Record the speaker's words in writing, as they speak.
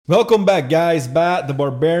Welkom back, guys, bij de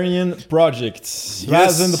Barbarian Project. Yes. Wij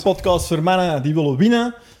zijn de podcast voor mannen die willen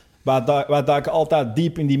winnen. Wij duiken altijd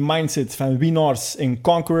diep in die mindset van winnaars en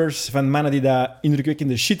conquerors, van mannen die dat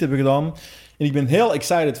indrukwekkende shit hebben gedaan. En ik ben heel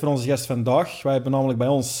excited voor onze gast vandaag. Wij hebben namelijk bij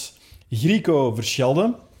ons Grieko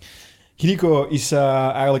Verschelde. Grieko is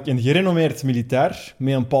eigenlijk een gerenommeerd militair,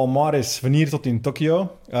 met een palmares van hier tot in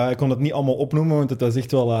Tokio. Ik kon het niet allemaal opnoemen, want het was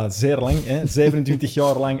echt wel zeer lang. Hè? 27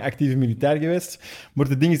 jaar lang actieve militair geweest. Maar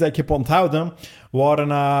de dingen die ik heb onthouden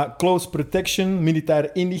waren close protection, militaire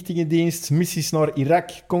inlichtingendienst, missies naar Irak,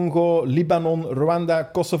 Congo, Libanon, Rwanda,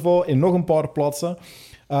 Kosovo en nog een paar plaatsen.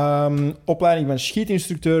 Opleiding van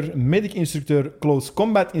schietinstructeur, medic-instructeur, close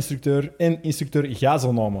combat instructeur en instructeur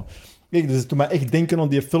gazelname. Kijk, dus het doet mij echt denken aan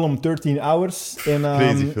die film 13 Hours. En,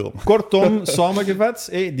 Crazy film. Kortom, samengevat,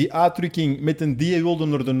 die uitdrukking met een die wilde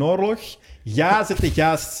naar de oorlog. Ja, zet de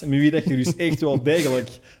gast met wie dat je dus echt wel degelijk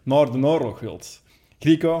naar de oorlog wilt.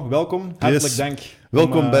 Grieko, welkom. Hartelijk dank.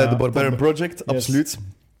 Welkom bij de Barbarian Project, Yes. Absoluut.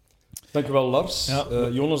 Dankjewel, Lars. Ja.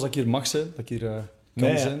 Jonas, dat ik hier mag zijn, dat ik hier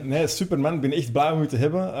kan zijn. Nee, superman. Ik ben echt blij om u te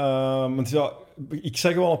hebben. Want ja, ik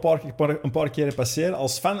zag je wel een paar keren passeren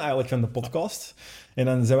als fan eigenlijk van de podcast. En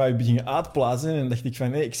dan zijn wij beginnen uitplaatsen en dacht ik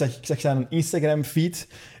van, ik zag zijn Instagram-feed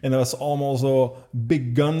en dat was allemaal zo big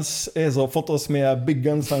guns, zo foto's met big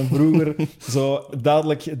guns van vroeger, zo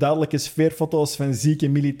duidelijke sfeerfoto's van zieke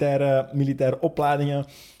militaire opleidingen,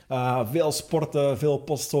 veel sporten, veel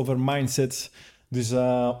posts over mindset. Dus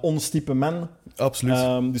ons type man.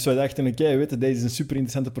 Absoluut. Dus wij dachten, oké, deze is een super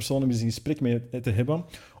interessante persoon om eens een gesprek mee te hebben.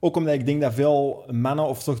 Ook omdat ik denk dat veel mannen,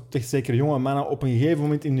 of toch zeker jonge mannen, op een gegeven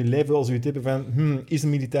moment in hun leven wel zoiets hebben van, is een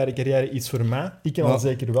militaire carrière iets voor mij? Ik kan al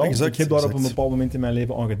zeker wel. Exact, Ik heb daar op een bepaald moment in mijn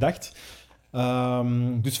leven aan gedacht.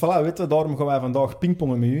 Dus voilà, weet je, daarom gaan wij vandaag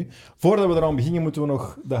pingpongen met u. Voordat we eraan beginnen, moeten we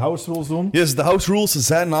nog de house rules doen. Yes, de house rules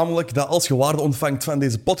zijn namelijk dat als je waarde ontvangt van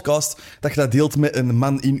deze podcast, dat je dat deelt met een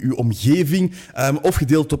man in uw omgeving, of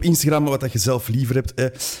gedeeld op Instagram, wat dat je zelf liever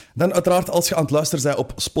hebt. Dan uiteraard, als je aan het luisteren bent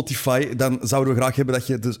op Spotify, dan zouden we graag hebben dat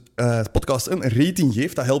je de podcast een rating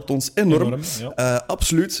geeft. Dat helpt ons enorm. Ja.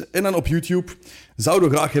 Absoluut. En dan op YouTube zouden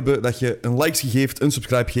we graag hebben dat je een like geeft, een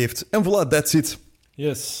subscribe geeft. En voilà, that's it.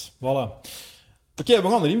 Yes, voilà. Oké, we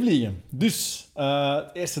gaan erin vliegen. Dus, het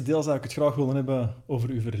eerste deel zou ik het graag willen hebben over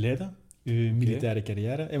uw verleden. Uw militaire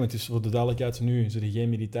carrière. Want dus voor de duidelijkheid, nu zit je geen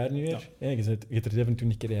militair nu meer. Ja. Je hebt er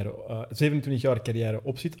 27 jaar carrière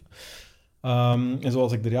op zitten. En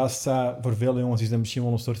zoals ik er juist zei, voor veel jongens is dat misschien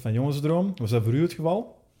wel een soort van jongensdroom. Was dat voor u het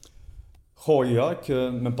geval? Goh, ja.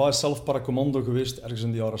 Mijn pa is zelf paracommando geweest, ergens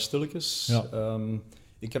in de jaren stilletjes. Ja.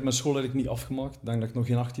 Ik heb mijn school eigenlijk niet afgemaakt. Ik denk dat ik nog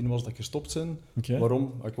geen 18 was dat ik gestopt ben. Okay.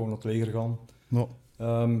 Waarom? Ik wou naar het leger gaan. No.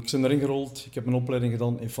 Ik ben erin gerold. Ik heb mijn opleiding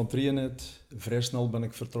gedaan infanterieeenheid. Vrij snel ben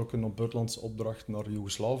ik vertrokken op buitenlandse opdracht naar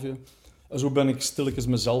Joegoslavië. En zo ben ik stilletjes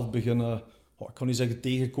mezelf beginnen, ik kan niet zeggen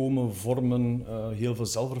tegenkomen, vormen, heel veel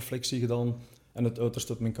zelfreflectie gedaan en het uiterst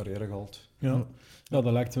uit mijn carrière gehaald. Ja, dat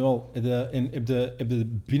lijkt me wel. Heb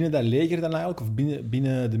je binnen dat leger dan eigenlijk, of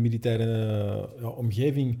binnen de militaire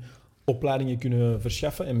omgeving, opleidingen kunnen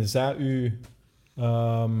verschaffen? En zij u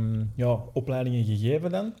opleidingen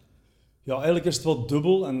gegeven dan? Ja, eigenlijk is het wel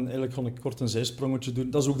dubbel en eigenlijk ga ik kort een zijsprongetje doen.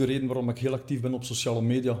 Dat is ook de reden waarom ik heel actief ben op sociale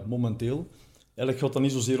media momenteel. Eigenlijk gaat het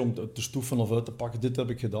niet zozeer om te stoeven of uit te pakken, dit heb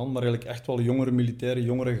ik gedaan, maar eigenlijk echt wel jongere militairen,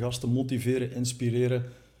 jongere gasten motiveren, inspireren.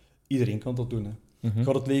 Iedereen kan dat doen. Hè. Mm-hmm.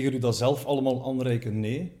 Gaat het leger u dat zelf allemaal aanreiken?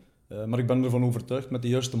 Nee. Maar ik ben ervan overtuigd, met de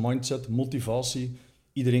juiste mindset, motivatie,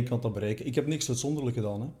 iedereen kan dat bereiken. Ik heb niks uitzonderlijk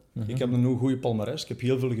gedaan. Hè. Mm-hmm. Ik heb een goede palmares, ik heb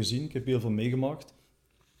heel veel gezien, ik heb heel veel meegemaakt.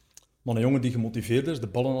 Maar een jongen die gemotiveerd is, de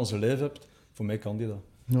ballen aan zijn lijf hebt, voor mij kan die dat.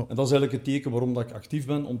 Ja. En dat is eigenlijk het teken waarom dat ik actief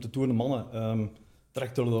ben, om te tonen, mannen,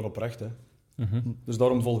 trekt jullie daarop recht. Hè. Mm-hmm. Dus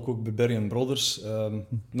daarom volg ik ook Barbarian Brothers.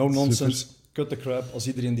 No nonsense, Super. cut the crap. Als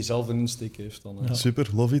iedereen diezelfde insteek heeft, dan, Super,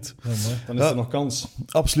 love it. Ja, mooi. dan is er nog kans.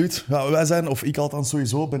 Absoluut. Ja, wij zijn, of ik althans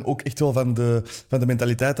sowieso, ben ook echt wel van de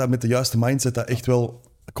mentaliteit dat met de juiste mindset dat echt wel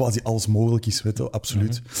quasi alles mogelijk is, weet je,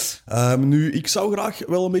 absoluut. Nu, ik zou graag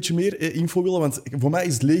wel een beetje meer info willen, want voor mij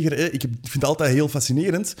is het leger, ik vind het altijd heel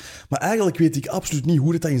fascinerend, maar eigenlijk weet ik absoluut niet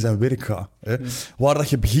hoe dat in zijn werk gaat. Waar dat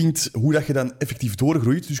je begint, hoe dat je dan effectief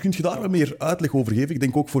doorgroeit. Dus kunt je daar wat meer uitleg over geven? Ik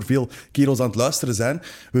denk ook voor veel kerels aan het luisteren zijn.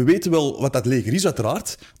 We weten wel wat dat leger is,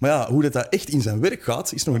 uiteraard, maar ja, hoe dat echt in zijn werk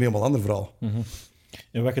gaat, is nog een helemaal ander verhaal. Mm-hmm.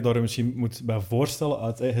 En wat je daar misschien moet bij voorstellen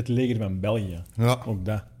uit het leger van België. Ja. Ook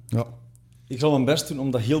dat. Ja. Ik zal mijn best doen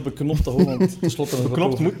om dat heel beknopt te houden, want tenslotte...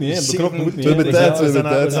 Beknopt moet niet, hè. Beknopt moet niet. We hebben tijd, we hebben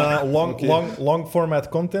tijd. We zijn long format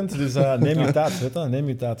content, dus neem je tijd, weet je. Neem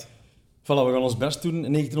je tijd. Voilà, we gaan ons best doen.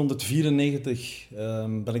 In 1994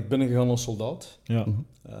 ben ik binnengegaan als soldaat. Ja.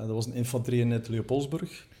 Dat was een infanterie-eenheid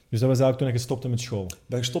Leopoldsburg. Dus dat was eigenlijk toen je stopte met school? Ik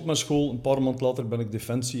ben gestopt met school. Een paar maanden later ben ik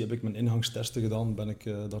Defensie, heb ik mijn ingangstesten gedaan, ben ik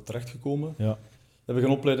daar terechtgekomen. Ja. Heb ik een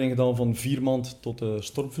opleiding gedaan van 4 maanden tot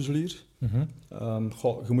stormfuselier.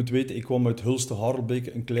 Je moet weten, ik kwam uit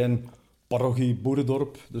Hulste-Harelbeke, een klein parochie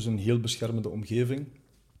boerendorp, dus een heel beschermende omgeving.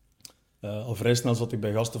 Al vrij snel zat ik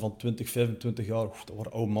bij gasten van 20, 25 jaar, dat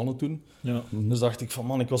waren oude mannen toen. Ja. Dus dacht ik van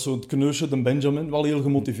man, ik was zo'n kneusje, de Benjamin, wel heel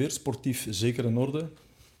gemotiveerd, sportief zeker in orde.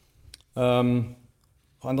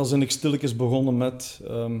 En dan ben ik stilletjes begonnen met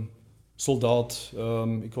soldaat.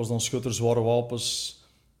 Ik was dan schutter, zware wapens.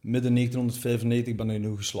 Midden 1995 ben ik in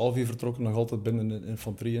Joegoslavië vertrokken, nog altijd binnen de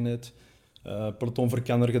infanterieeenheid.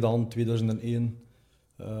 Pelotonverkenner gedaan, 2001.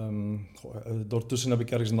 Daartussen heb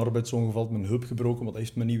ik ergens een arbeidsongeval, mijn heup gebroken, maar dat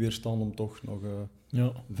heeft me niet weerstaan om toch nog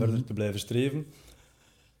verder te blijven streven.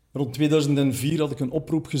 Rond 2004 had ik een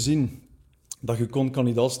oproep gezien dat je kon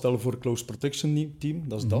kandidaat stellen voor Close Protection Team,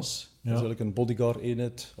 dat is DAS. Dat is eigenlijk een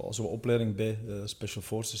bodyguard-eenheid, zo'n opleiding bij Special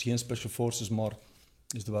Forces. Geen Special Forces, maar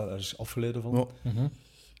is er wel ergens afgeleid van.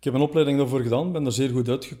 Ik heb een opleiding daarvoor gedaan, ben er zeer goed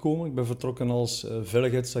uitgekomen. Ik ben vertrokken als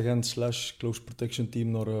veiligheidsagent / Close Protection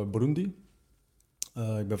Team naar Burundi.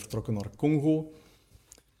 Ik ben vertrokken naar Congo.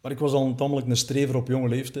 Maar ik was al tamelijk een strever op jonge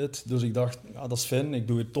leeftijd, dus ik dacht, ja, dat is fijn, ik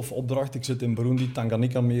doe een toffe opdracht. Ik zit in Burundi,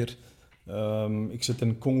 Tanganyika meer. Ik zit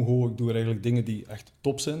in Congo, ik doe er eigenlijk dingen die echt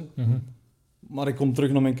top zijn. Maar ik kom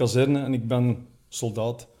terug naar mijn kazerne en ik ben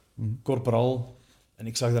soldaat, korporaal. En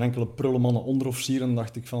ik zag er enkele prullenmannen onderofficieren en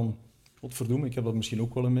dacht ik van, godverdomme, ik heb dat misschien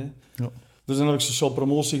ook wel in mij. Ja. Dus dan heb ik sociaal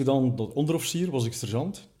promotie gedaan tot onderofficier, was ik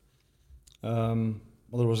sergeant.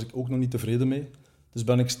 Maar daar was ik ook nog niet tevreden mee. Dus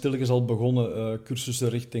ben ik stilletjes al begonnen cursussen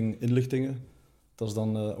richting inlichtingen. Dat is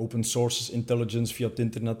dan open sources, intelligence, via het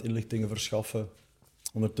internet inlichtingen verschaffen.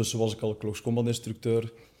 Ondertussen was ik al close combat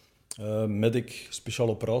instructeur. Medic,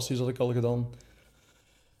 speciale operaties had ik al gedaan.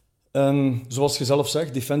 En zoals je zelf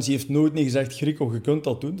zegt, Defensie heeft nooit niet gezegd, Grieko, je kunt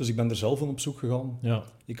dat doen. Dus ik ben er zelf van op zoek gegaan. Ja.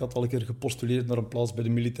 Ik had al een keer gepostuleerd naar een plaats bij de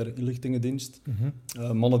militaire inlichtingendienst.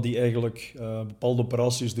 Mannen die eigenlijk bepaalde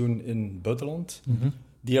operaties doen in het buitenland.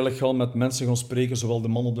 Die eigenlijk gaan met mensen gaan spreken, zowel de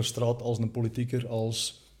man op de straat als een politieker,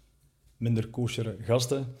 als minder koosjere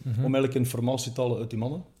gasten, om eigenlijk informatie te halen uit die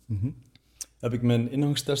mannen. Heb ik mijn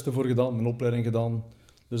ingangstesten voor gedaan, mijn opleiding gedaan.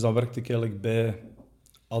 Dus dan werkte ik eigenlijk bij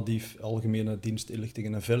ADIF, Algemene Dienst,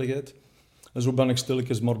 Inlichtingen en Veiligheid. En zo ben ik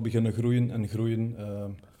stilletjes maar beginnen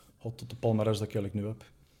groeien tot de palmares dat ik eigenlijk nu heb.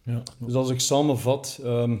 Ja. Dus als ik samenvat,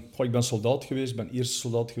 ik ben soldaat geweest, ben eerste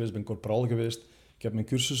soldaat geweest, ben korporaal geweest. Ik heb mijn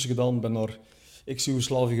cursussen gedaan, ben naar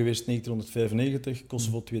ex-Jugoslavië geweest 1995,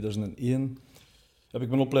 Kosovo 2001. Heb ik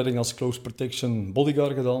mijn opleiding als Close Protection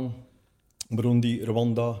Bodyguard gedaan. Burundi,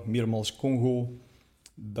 Rwanda, meermaals Congo.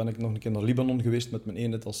 Ben ik nog een keer naar Libanon geweest met mijn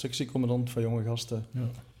eenheid als sectiecommandant van jonge gasten. Ja.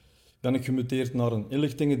 Ben ik gemuteerd naar een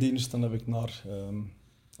inlichtingendienst. Dan heb ik naar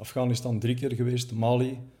Afghanistan 3 keer geweest,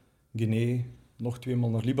 Mali, Guinea, nog 2 maal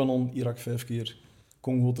naar Libanon, Irak 5 keer,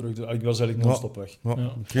 Congo terug. Ik was eigenlijk non-stop weg.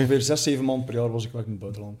 Ongeveer 6-7 maanden per jaar was ik weg in het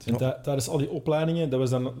buitenland. En tijdens al die opleidingen, dat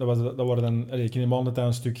waren dan, ik neem aan dat dat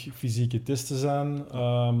een stuk fysieke testen zijn,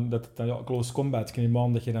 close combat, ik neem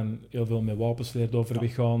aan dat je dan heel veel met wapens leert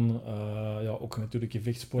overweg gaan, ook natuurlijk je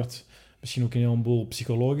vechtsport, misschien ook een heleboel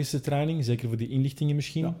psychologische training, zeker voor die inlichtingen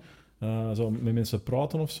misschien. Zo met mensen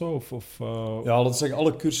praten of zo? Ja, laten we zeggen,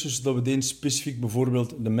 alle cursussen dat we deden, specifiek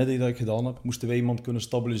bijvoorbeeld de medic dat ik gedaan heb, moesten wij iemand kunnen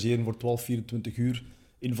stabiliseren voor 12, 24 uur.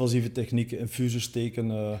 Invasieve technieken, infusen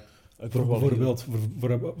steken. Voor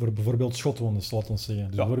bijvoorbeeld schotwonden, laat ons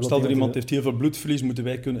zeggen. Dus stel er iemand heeft heel veel bloedverlies, moeten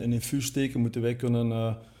wij kunnen een infuus steken, moeten wij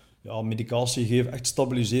kunnen medicatie geven, echt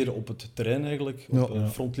stabiliseren op het terrein eigenlijk, op de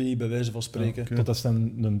frontlinie bij wijze van spreken. Okay. Totdat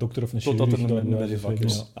dan een dokter of een chirurg... Totdat er een medevak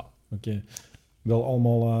is. Ja. Oké. Wel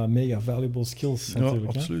allemaal mega valuable skills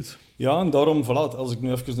natuurlijk. Ja, absoluut. Ja, en daarom, als ik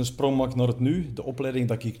nu even een sprong maak naar het nu, de opleiding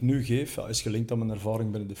dat ik nu geef, is gelinkt aan mijn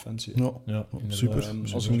ervaring bij de Defensie. Ja, super.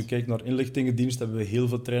 Als je nu kijkt naar inlichtingendienst, hebben we heel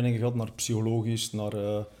veel trainingen gehad, naar psychologisch, naar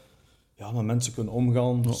met mensen kunnen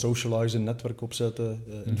omgaan, socializen, netwerk opzetten,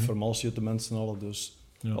 informatie uit de mensen halen, dus...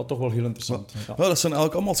 Ja, toch wel heel interessant. Ja, dat zijn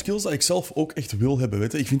eigenlijk allemaal skills die ik zelf ook echt wil hebben.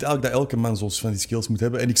 Weet je. Ik vind eigenlijk dat elke man zo'n van die skills moet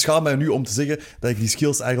hebben. En ik schaam mij nu om te zeggen dat ik die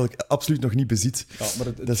skills eigenlijk absoluut nog niet bezit. Ja, maar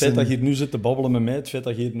het feit dat je hier nu zit te babbelen met mij, het feit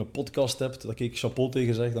dat je hier een podcast hebt, dat ik chapeau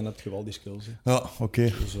tegen zeg, dan heb je wel die skills. Hè. Ja, oké.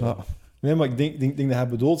 Dus, nee, maar ik denk dat hij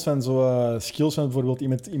bedoelt van zo skills van bijvoorbeeld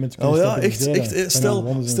iemand kunnen echt. Stel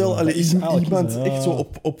iemand echt zo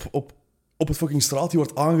op het fucking straat die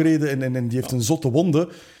wordt aangereden en die heeft een zotte wonde.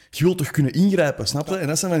 Je wilt toch kunnen ingrijpen, snap je? En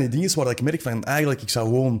dat zijn van die dingen waar ik merk van, eigenlijk, ik zou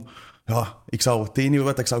gewoon... Ja, ik zou het enige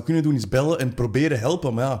wat ik zou kunnen doen is bellen en proberen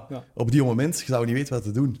helpen. Maar op die moment, je zou niet weten wat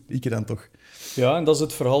te doen. Ik dan toch. Ja, en dat is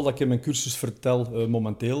het verhaal dat ik in mijn cursus vertel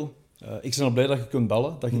momenteel. Ik ben al blij dat je kunt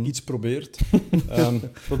bellen, dat je iets probeert.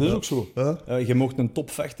 Dat is ook zo. Je mag een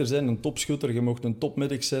topvechter zijn, een topschutter, je mag een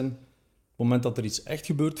topmedic zijn. Op het moment dat er iets echt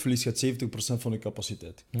gebeurt, verlies je 70% van je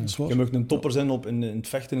capaciteit. Je mag een topper zijn in het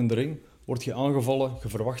vechten in de ring, word je aangevallen, je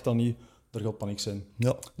verwacht dat niet, er gaat paniek zijn.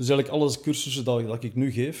 Ja. Dus eigenlijk alle cursussen dat ik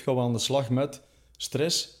nu geef, gaan we aan de slag met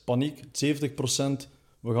stress, paniek, 70%.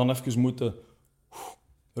 We gaan even moeten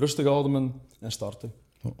rustig ademen en starten.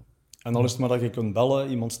 En dan is het maar dat je kunt bellen,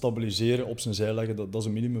 iemand stabiliseren, op zijn zij leggen, dat is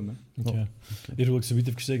een minimum. Hè. Okay. Hier wil ik zo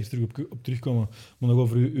even zeggen, op terugkomen, maar nog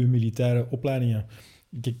over uw militaire opleidingen.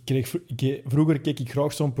 Vroeger keek ik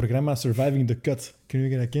graag zo'n programma Surviving the Cut. Kun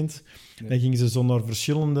je dat kent? Nee. Dan gingen ze zo naar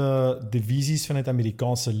verschillende divisies van het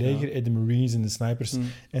Amerikaanse leger, de Marines en de snipers.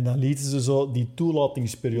 En dan lieten ze zo die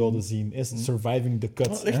toelatingsperiode zien. Surviving the Cut.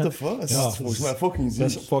 Oh, echt of wat? Dat is volgens mij fucking ziek. Dat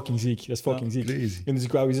is fucking ziek. Crazy. En dus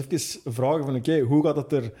ik wou eens even vragen van, oké, hoe gaat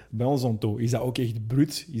het er bij ons aan toe? Is dat ook echt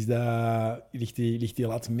bruut? Ligt die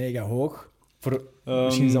lat mega hoog?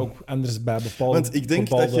 Misschien is dat ook anders bij bepaalde... Want ik denk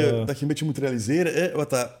dat je een beetje moet realiseren, wat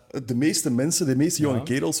dat de meeste mensen, de meeste jonge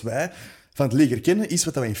kerels, wij van het leger kennen, is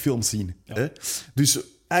wat wij in films zien. Ja. Hè? Dus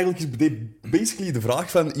eigenlijk is basically de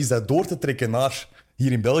vraag van, is dat door te trekken naar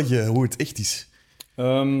hier in België, hoe het echt is?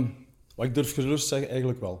 Wat ik durf gerust zeggen,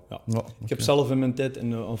 eigenlijk wel. Ja. Okay. Ik heb zelf in mijn tijd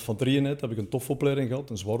in infanterieënheid heb ik een toffe opleiding gehad,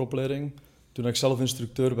 een zware opleiding. Toen ik zelf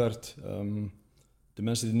instructeur werd... de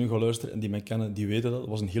mensen die nu gaan luisteren en die mij kennen, die weten dat. Het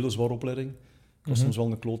was een hele zware opleiding. Ik was soms wel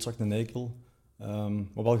een klootzak, een eikel.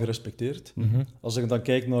 Maar wel gerespecteerd. Als ik dan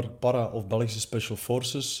kijk naar para- of Belgische Special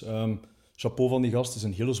Forces, chapeau van die gasten, is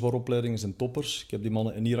een hele zware opleiding, zijn toppers. Ik heb die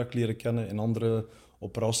mannen in Irak leren kennen, in andere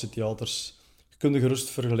operatietheaters. Je kunt het gerust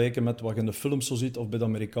vergelijken met wat je in de films zo ziet, of bij de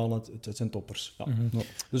Amerikanen, het zijn toppers. Ja.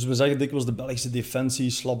 Dus we zeggen dikwijls de Belgische defensie,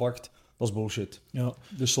 slabakt, dat is bullshit. Ja.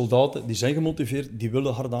 De soldaten, die zijn gemotiveerd, die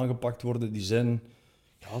willen hard aangepakt worden, die zijn...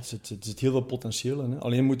 Ja, het zit heel veel potentieel in. Hè.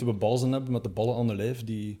 Alleen moeten we bazen hebben met de ballen aan de lijf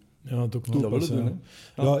die dat willen doen.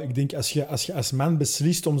 Hè. Ja, ik denk als je als man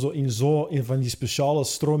beslist om in van die speciale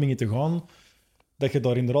stromingen te gaan, dat je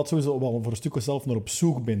daar inderdaad sowieso wel voor een stuk zelf naar op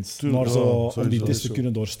zoek bent. Om die test te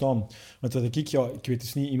kunnen doorstaan. Want wat ik weet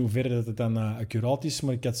dus niet in hoeverre dat het dan accuraat is,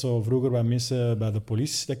 maar ik had zo vroeger bij mensen bij de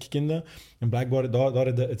politie dat ik kende. En blijkbaar daar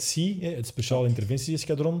hadden het SI, het Speciaal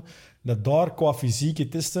Interventie-eskadron, dat daar qua fysieke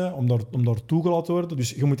testen, om daar toegelaten te worden. Dus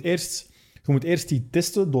je moet eerst die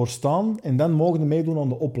testen doorstaan en dan mogen we meedoen aan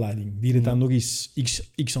de opleiding. Die het dan nog eens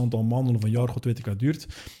x aantal maanden of een jaar, god weet ik wat duurt.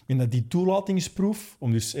 En dat die toelatingsproef,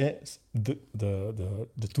 om dus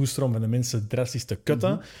de toestroom van de mensen drastisch te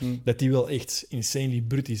cutten, dat die wel echt insanely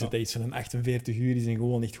brut is. Dat iets van een 48 uur is en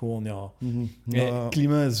gewoon echt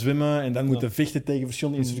klimmen, zwemmen en dan moeten vechten tegen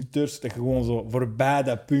verschillende instructeurs, dat je gewoon zo voorbij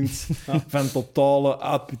dat punt van totale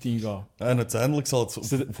uitputting gaat. En uiteindelijk zal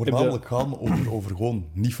het voornamelijk gaan over gewoon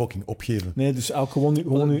niet fucking opgeven. Nee, dus ook gewoon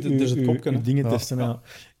je dingen testen. Ja.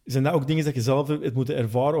 Zijn dat ook dingen dat je zelf hebt moeten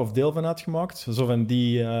ervaren of deel van hebt gemaakt? Zo van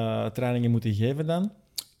die trainingen moeten geven dan?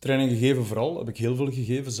 Trainingen gegeven vooral, heb ik heel veel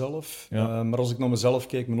gegeven zelf. Ja. Maar als ik naar mezelf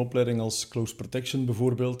kijk, mijn opleiding als close protection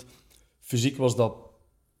bijvoorbeeld, fysiek was dat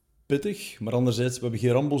pittig, maar anderzijds, we hebben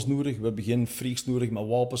geen Rambo's nodig, we hebben geen freaks nodig met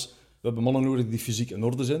wapens. We hebben mannen nodig die fysiek in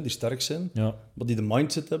orde zijn, die sterk zijn, maar die de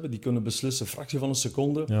mindset hebben, die kunnen beslissen, een fractie van een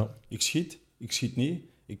seconde, ik schiet niet.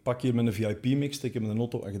 Ik pak hier mijn VIP-mix, steek hem in de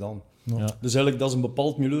auto en gedaan. Ja. Dus eigenlijk, dat is een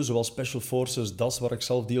bepaald milieu, zoals Special Forces, dat is waar ik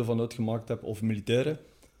zelf deel van uitgemaakt heb, of militairen.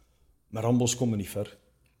 Maar Rambo's komen niet ver.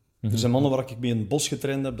 Er zijn mannen waar ik mee in het bos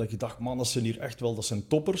getraind heb, dat je dacht, man, dat zijn hier echt wel, dat zijn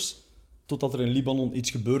toppers. Totdat er in Libanon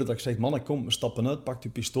iets gebeurde, dat ik zeg, mannen, kom, we stappen uit, pak je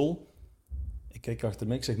pistool. Ik kijk achter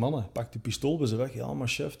mij, ik zeg, mannen, pak je pistool, we zijn weg. Ja, maar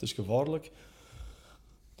chef, het is gevaarlijk.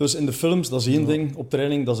 Dus in de films, dat is één ding. Op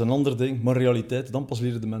training, dat is een ander ding. Maar realiteit, dan pas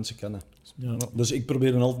leren de mensen kennen. Ja. Dus ik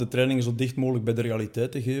probeer dan altijd de trainingen zo dicht mogelijk bij de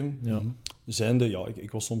realiteit te geven. Ja. Zijnde,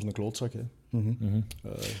 ik was soms een klootzak. Hè.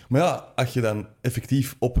 Maar ja, als je dan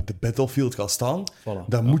effectief op de battlefield gaat staan,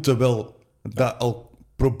 dan moet je wel dat al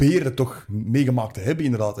proberen toch meegemaakt te hebben,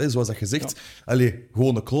 inderdaad. Hè. Zoals dat je zegt,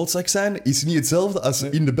 gewoon een klootzak zijn is niet hetzelfde als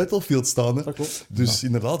in de battlefield staan. Hè. Dat klopt. Dus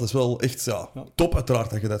inderdaad, dat is wel echt top uiteraard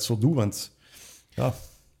dat je dat zo doet, want... Ja.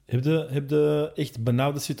 Heb je echt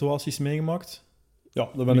benauwde situaties meegemaakt? Ja,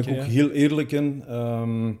 daar ben ik ook heel eerlijk in.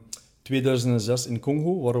 2006 in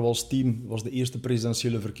Congo, waar we als team, was de eerste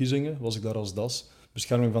presidentiële verkiezingen, was ik daar als DAS.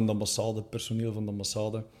 Bescherming van de ambassade, personeel van de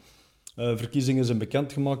ambassade. Verkiezingen zijn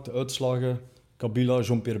bekendgemaakt, de uitslagen. Kabila,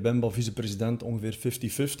 Jean-Pierre Bemba, vicepresident, ongeveer 50-50.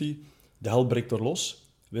 De hel breekt er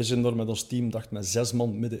los. Wij zijn daar met ons team, met 6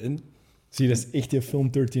 man middenin. Zie je, dat is echt die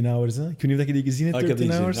film 13 Hours. Hè? Ik weet niet of je die gezien hebt,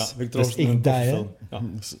 13 Hours. Ja, dat is echt die, hè?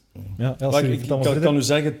 Ik kan u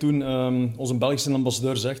zeggen, toen onze Belgische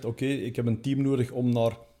ambassadeur zegt, oké, ik heb een team nodig om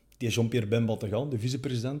naar die Jean-Pierre Bemba te gaan, de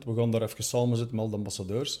vicepresident. We gaan daar even samen zitten met al de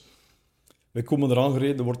ambassadeurs. Wij komen eraan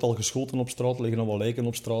gereden, er wordt al geschoten op straat, er liggen al wat lijken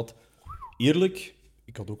op straat. Eerlijk,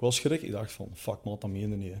 ik had ook wel schrik. Ik dacht van, fuck man, dat meen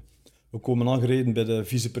je niet. Hè. We komen aangereden bij de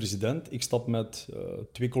vicepresident. Ik stap met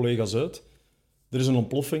 2 collega's uit. Er is een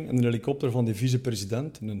ontploffing en een helikopter van de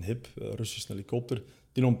vicepresident, een hip Russische helikopter,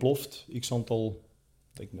 die ontploft. Ik aantal,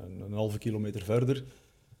 denk een halve kilometer verder.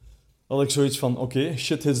 Had ik zoiets van, oké,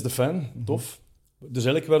 shit hits the fan, tof. Dus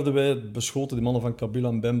eigenlijk werden wij beschoten, die mannen van Kabila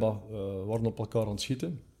en Bemba waren op elkaar aan het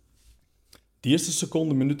schieten. De eerste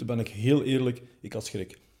seconde, minuten, ben ik heel eerlijk, ik had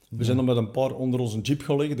schrik. We zijn dan met een paar onder onze jeep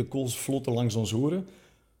gaan liggen, de kogels floten langs ons oren.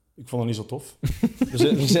 Ik vond dat niet zo tof.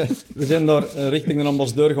 We zijn daar richting de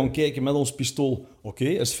ambassadeur gaan kijken met ons pistool. Oké,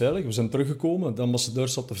 is veilig. We zijn teruggekomen. De ambassadeur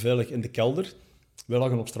zat veilig in de kelder. Wij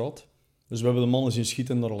lagen op straat. Dus we hebben de mannen zien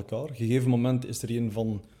schieten naar elkaar. Op een gegeven moment is er een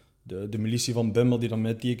van de militie van Bemba die dan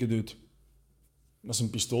mij teken doet met zijn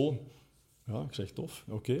pistool. Ja, ik zeg tof,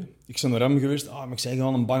 oké. Ik ben naar hem geweest. Maar ik zei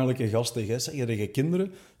gewoon een bangelijke gast tegen. Zeg je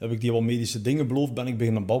kinderen? Heb ik die wat medische dingen beloofd? Ben ik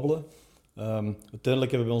beginnen babbelen?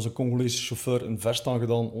 Uiteindelijk hebben we bij onze Congolese chauffeur een vest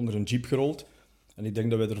aangedaan, onder een jeep gerold. En ik denk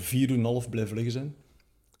dat wij er 4,5 uur blijven liggen zijn.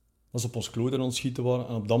 Dat is op ons kloot aan het schieten waren.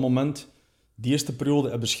 En op dat moment, die eerste periode,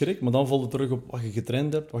 hebben we schrik, maar dan valt het terug op wat je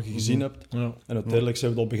getraind hebt, wat je gezien hebt. Ja. En uiteindelijk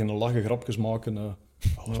zijn we dan beginnen lachen, grapjes maken. Dat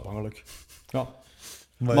was bangelijk. Ja.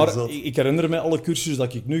 Maar ik herinner mij, alle cursussen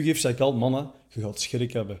dat ik nu geef, zeg ik al, mannen, je gaat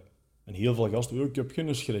schrik hebben. En heel veel gasten, ik heb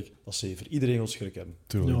geen schrik. Dat is zeker. Iedereen gaat schrik hebben.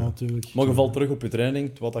 Tuurlijk. Maar je valt terug op je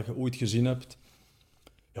training, wat je ooit gezien hebt.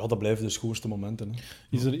 Ja, dat blijven de schoonste momenten.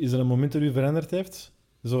 Hè. Is er een moment dat u veranderd heeft?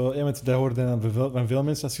 Zo, want dat hoorde dan van veel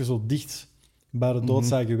mensen, als je zo dicht bij de dood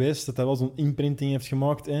bent geweest, dat wel zo'n imprinting heeft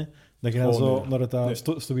gemaakt. Hè? Dat je dan zo naar het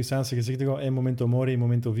Stoïcijnse gezegde gaat, momento mori,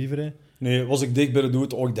 momento vivere. Nee, was ik dicht bij de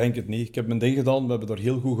dood? Ik denk het niet. Ik heb mijn ding gedaan, we hebben daar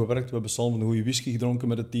heel goed gewerkt. We hebben samen een goede whisky gedronken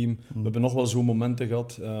met het team. We hebben nog wel zo'n momenten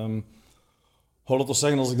gehad. Laten we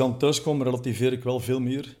zeggen, als ik dan thuis kwam, relativeer ik wel veel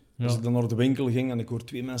meer. Ja. Als ik dan naar de winkel ging en ik hoor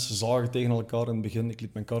 2 mensen zagen tegen elkaar in het begin, ik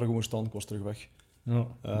liet mijn kar gewoon staan, ik was terug weg.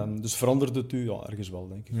 Ja. Dus veranderde het u? Ja, ergens wel,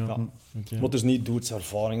 denk ik. Ja. Okay. Maar het is niet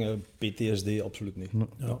doodservaringen, PTSD, absoluut niet.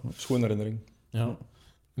 Ja. Het is gewoon een herinnering. Ja,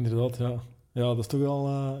 inderdaad, ja. Ja, dat is toch wel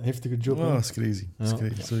een heftige job. Dat is crazy. Dat is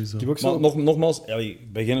crazy, sowieso. Maar nogmaals,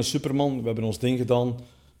 ik ben geen superman, we hebben ons ding gedaan.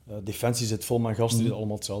 Defensie zit vol met gasten die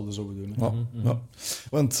allemaal hetzelfde zouden doen. Ja.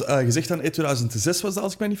 Want je zegt dan 2006 was dat,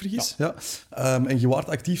 als ik mij niet vergis. Ja. En je waart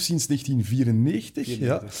actief sinds 1994.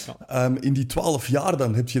 In die 12 jaar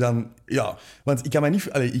dan heb je dan... Ja, want ik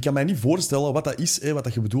kan mij niet voorstellen wat dat is, wat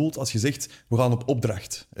dat je bedoelt als je zegt, we gaan op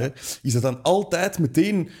opdracht. Hè. Is dat dan altijd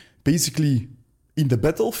meteen, basically, in de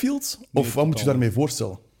battlefield? Nee, of wat moet je daarmee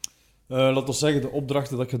voorstellen? Laten we zeggen, de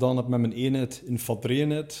opdrachten dat ik gedaan heb met mijn eenheid,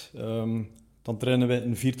 infanterieeenheid... Dan trainen wij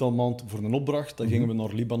een 4-tal maand voor een opdracht. Dan gingen we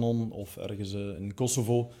naar Libanon of ergens in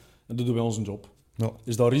Kosovo. En dat doen wij onze job. Ja.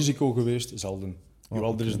 Is dat risico geweest? Zelden.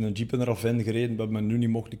 Jawel, er is een jeep in een ravijn gereden. We hebben nu niet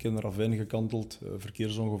mogelijk in een ravijn gekanteld.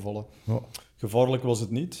 Verkeersongevallen. Ja. Gevaarlijk was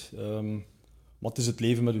het niet. Maar het is het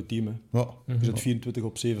leven met uw team. Hè. Ja. Je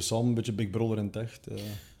zit 24/7 samen. Een beetje Big Brother in het echt.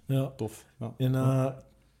 Tof. Ja. En,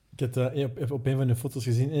 ik heb op een van de foto's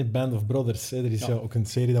gezien, Band of Brothers. Hè. Er is ook een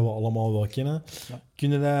serie dat we allemaal wel kennen. Ja.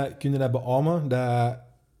 Kun je dat beamen, dat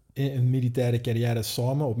een militaire carrière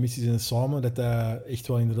samen, op missies en samen, dat echt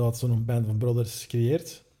wel inderdaad zo'n Band of Brothers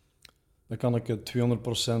creëert? Dat kan ik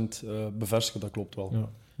 200% bevestigen, dat klopt wel. Ja.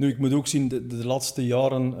 Nu, ik moet ook zien, de laatste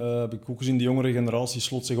jaren heb ik ook gezien, de jongere generatie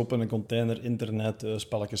slot zich op in een container, internet,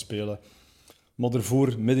 spelletjes spelen. Maar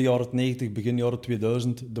daarvoor, midden jaren 90, begin jaren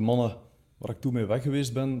 2000, de mannen... waar ik toen mee weg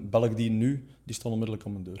geweest ben, bel ik die nu, die staan onmiddellijk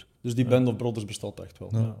aan mijn deur. Dus die Band of Brothers bestaat echt wel.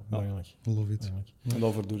 Ja, belangrijk. Love it. En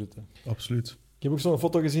daarvoor doet het. Hè. Absoluut. Ik heb ook zo'n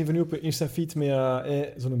foto gezien van u op Insta-feed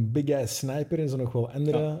met zo'n big-ass sniper en zo nog wel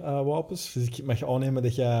andere wapens. Dus ik mag aannemen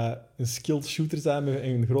dat je een skilled shooter bent met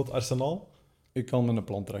een groot arsenaal. Ik kan met een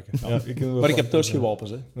plan trekken. Maar ik heb thuis geen wapens.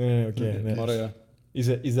 Hè. Nee. Maar, Is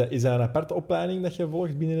dat een aparte opleiding dat je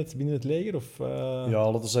volgt binnen het leger? Of, Ja,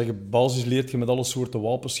 laten we zeggen, basis leert je met alle soorten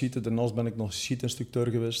wapens schieten. Daarnaast ben ik nog schietinstructeur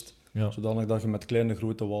geweest. Ja. Zodanig dat je met kleine,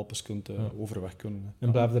 grote wapens kunt overweg kunnen.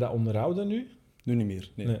 En blijf je dat onderhouden nu? Nu niet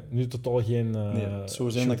meer. Nee. Nu totaal geen. Zo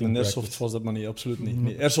zijn dat ik een airsoft was, dat maar niet, absoluut niet.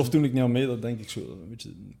 Nee. Airsoft doe ik niet aan mee, dat denk ik zo een beetje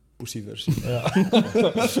een pussy-versie.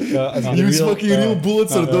 You fucking real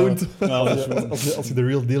bullets or don't. Als je de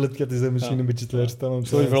real deal hebt, is dat misschien een beetje teleurstellend.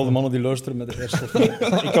 Sorry voor al de mannen die luisteren met de airsoft.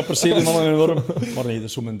 Ik apprecieer die mannen enorm, maar nee, dat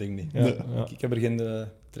is zo mijn ding niet. Ik heb er geen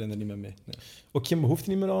trainer niet meer mee. Nee. Ook geen behoefte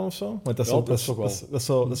niet meer aan of zo? Want dat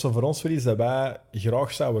is zo voor ons weer iets dat wij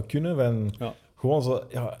graag zouden kunnen. Gewoon zo...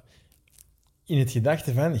 in het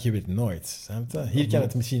gedachte van, je weet nooit. Snap je? Hier kan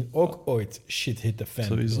het misschien ook ooit shit hit the fan.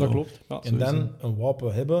 Sowieso. Dat klopt. Ja, En dan een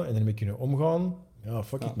wapen hebben en ermee kunnen omgaan. Ja,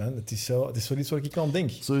 fuck it, man. Het is wel iets waar ik aan denk.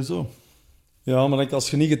 Sowieso. Ja, maar als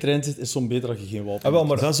je niet getraind zit, is het soms beter dat je geen wapen hebt.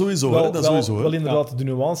 Maar Dat sowieso, wel, hè. Dat sowieso, hè. wel inderdaad de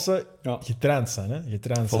nuance, Ja. getraind zijn. Hè?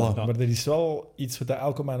 Getraind zijn. Voilà. Maar er is wel iets wat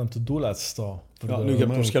elke man om te doen laat staan. Ja, nu, je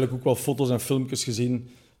hebt waarschijnlijk ook wel foto's en filmpjes gezien.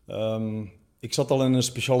 Ik zat al in een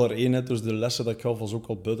speciale eenheid, dus de lessen dat ik gaf was ook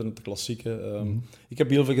al buiten het klassieke. Ik heb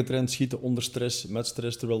heel veel getraind, schieten onder stress, met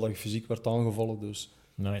stress, terwijl dat je fysiek werd aangevallen. Dus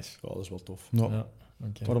Nice. ja, dat is wel tof. Ja. Ja,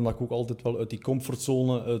 oké. Maar omdat ik ook altijd wel uit die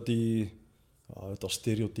comfortzone, uit dat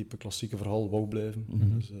stereotype klassieke verhaal wou blijven.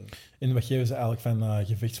 Dus, En wat geven ze eigenlijk van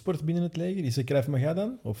gevechtsport binnen het leger? Is het Krav Maga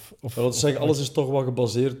dan? Of dat wil zeggen, alles is toch wel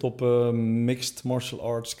gebaseerd op mixed martial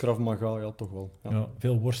arts, Krav Maga, ja, toch wel. Ja. Ja,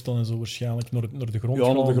 veel worstelen en zo waarschijnlijk. Naar de grond Ja,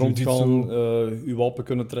 gaan. naar de grond jiu-jitsu. gaan, uw wapen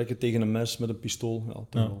kunnen trekken tegen een mes met een pistool. Ja, toch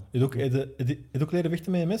Ja. wel. Heb je ook leren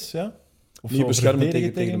vechten met een mes? Ja? Of Niet zo beschermen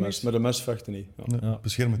verdedigen tegen een mes, met een mes vechten niet. Ja. Ja,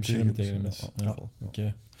 beschermen Beschermen tegen. tegen een mes. Ja.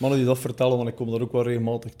 Oké. Mannen die dat vertellen, want ik kom daar ook wel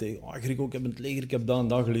regelmatig tegen. Grieko, ik heb in het leger, ik heb dat en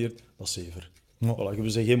dat geleerd. Dat is zever. Ja. Voilà, we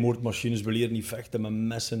zijn geen moordmachines, we leren niet vechten met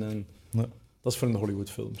messen. En... Nee. Dat is voor de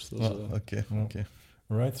Hollywoodfilms. Dus, Ja, oké.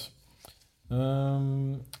 Right.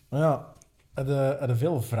 Hadden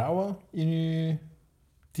veel vrouwen in uw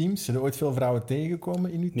teams? Zijn er ooit veel vrouwen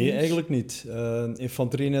tegengekomen in uw teams? Nee, eigenlijk niet.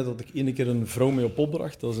 Infanterie had ik één keer een vrouw mee op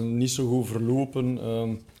opdracht. Dat is niet zo goed verlopen.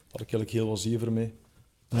 Had ik eigenlijk heel wat zever mee.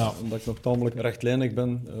 Ja. Omdat ik nog tamelijk rechtlijnig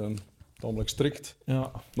ben, tamelijk strikt.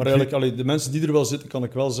 Ja. Maar eigenlijk, de mensen die er wel zitten, kan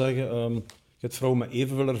ik wel zeggen, je hebt vrouwen met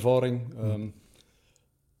evenveel ervaring.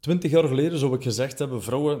 20 jaar geleden zou ik gezegd hebben,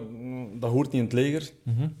 vrouwen, dat hoort niet in het leger.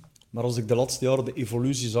 Maar als ik de laatste jaren de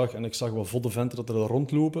evolutie zag en ik zag wat vodde venten dat er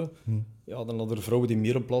rondlopen, ja, dan hadden er vrouwen die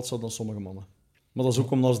meer een plaats hadden dan sommige mannen. Maar dat is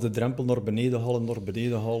ook omdat ze de drempel naar beneden halen.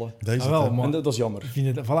 Dat is Ah, wel, het, hè. maar En dat is jammer. vind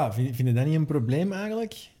je dat niet een probleem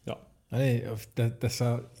eigenlijk? Ja. Allee,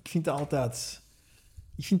 ik vind dat altijd...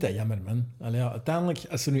 Ik vind dat jammer, man. Allee, ja, uiteindelijk,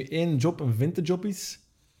 als er nu één job een vintenjob is,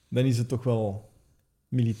 dan is het toch wel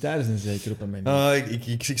militair zijn, zeker op een manier.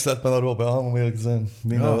 Ik sluit me daar wel bij aan, om eerlijk te zijn. Ik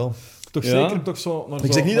denk dat wel. Toch Ja. zeker toch zo...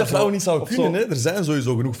 Ik zeg niet dat vrouwen niet zouden of kunnen, zo- hè. Er zijn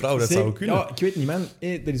sowieso genoeg vrouwen dat zouden kunnen. Ja, ik weet niet, man.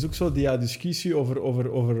 Er is ook zo die discussie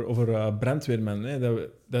over brandweerman. Hè, dat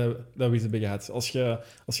we eens hebben gehad. Als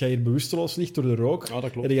je hier bewusteloos ligt door de rook, Ja,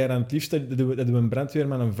 dat klopt. heb jij dan het liefst dat een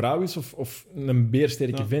brandweerman een vrouw is of een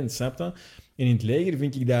beersterke Ja. vent, snap je? En in het leger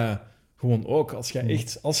vind ik dat gewoon ook. Als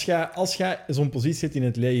je zo'n positie zit in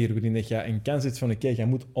het leger, waarin dat je een kans hebt van oké,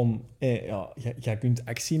 jij kunt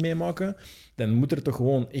actie meemaken, dan moet er toch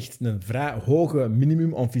gewoon echt een vrij hoge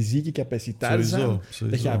minimum aan fysieke capaciteit zijn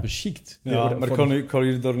dat je beschikt. Ja, maar ik kan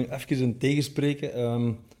jullie daar nu even in tegenspreken.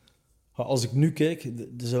 Als ik nu kijk, er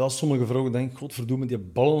zijn wel sommige vrouwen die denken, godverdomme, die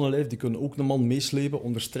hebben ballen aan hun lijf, die kunnen ook een man meeslepen,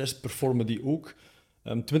 onder stress performen die ook.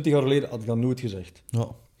 20 jaar geleden had ik dat nooit gezegd. Ja.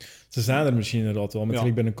 Ze zijn er misschien inderdaad wel.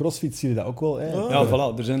 Maar bij een crossfit zie je dat ook wel. Hè. Ja,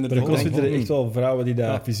 voilà, er zijn er Bij een crossfit zijn er echt wel. wel vrouwen die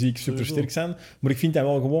daar Ja, fysiek super sterk zijn. Maar ik vind dat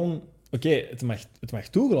wel gewoon... Oké, het mag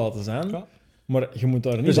toegelaten zijn, Ja. maar je moet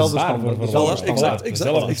daar niet Dezelfde zwaar standaard, voor dezelfde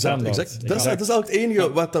vallen. Exact. Dat is eigenlijk het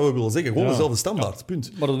enige wat we willen zeggen. Gewoon Ja. dezelfde standaard,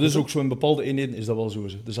 punt. Maar dat is ook zo, in bepaalde eenheden is dat wel zo.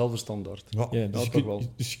 Dezelfde standaard. Ja. Ja, dus toch wel.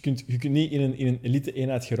 je kunt niet in een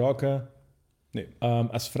elite-eenheid geraken Nee.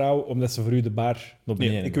 als vrouw, omdat ze voor u de bar naar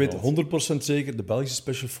beneden Nee, ik weet gaat. 100% zeker, de Belgische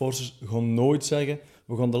Special Forces gaan nooit zeggen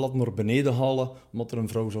we gaan de lat naar beneden halen omdat er een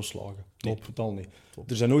vrouw zou slagen. Nee, totaal niet.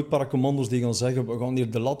 Er zijn nooit paracommando's die gaan zeggen we gaan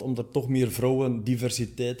hier de lat omdat er toch meer vrouwen,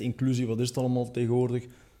 diversiteit, inclusie, wat is het allemaal tegenwoordig?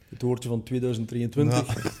 Het woordje van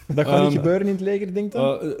 2023. Dat gaat niet gebeuren in het leger, denk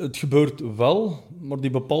je? Het gebeurt wel, maar die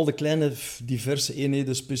bepaalde kleine, diverse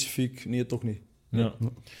eenheden specifiek, nee, toch niet. Ja.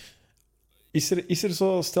 Is er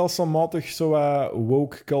zo stelselmatig zo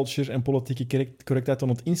woke culture en politieke correctheid aan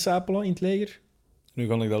het insapelen in het leger? Nu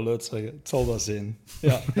kan ik dat luid zeggen. Het zal dat zijn.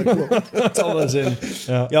 Ja, Het zal dat zijn.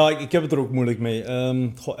 Ja. Ja, ik heb het er ook moeilijk mee. Even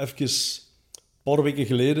een paar weken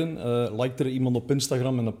geleden likte er iemand op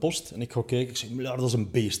Instagram in een post. En ik ga kijken. Ik zeg, ja, dat is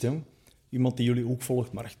een beest, jong. Iemand die jullie ook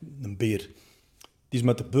volgt, maar echt een beer. Die is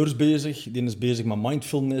met de beurs bezig. Die is bezig met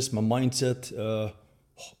mindfulness, met mindset.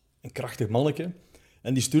 Een krachtig manneke.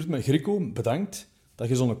 En die stuurt me, Grieko, bedankt dat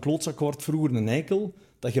je zo'n klootzak wordt vroeger, een eikel.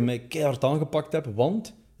 Dat je mij keihard aangepakt hebt,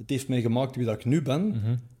 want het heeft mij gemaakt wie dat ik nu ben.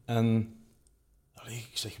 En ik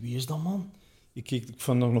zeg, wie is dat, man? Ik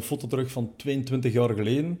vond nog een foto terug van 22 jaar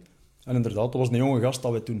geleden. En inderdaad, dat was een jonge gast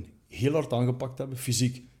dat wij toen heel hard aangepakt hebben.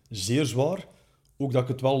 Fysiek zeer zwaar. Ook dat ik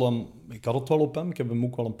het wel... ik had het wel op hem. Ik heb hem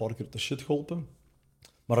ook wel een paar keer te shit geholpen.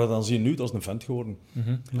 Maar dan zie je nu, dat is een vent geworden.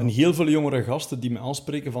 En heel veel jongere gasten die me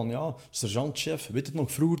aanspreken van... Ja, sergeant, chef, weet het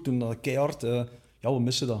nog vroeger, toen dat keihard... ja, we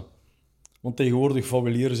missen dat. Want tegenwoordig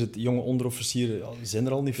fabulieren ze het jonge onderofficieren, zijn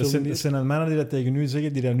er al niet veel meer. Dat zijn mannen die dat tegen u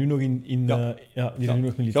zeggen, die daar nu nog die daar nu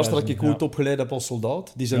nog militair Gasten dat zijn. ik ooit opgeleid heb als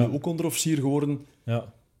soldaat, die zijn nu ook onderofficier geworden.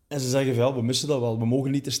 Ja. En ze zeggen van, we missen dat wel. We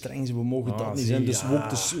mogen niet te streng zijn, we mogen dat niet zijn. Dus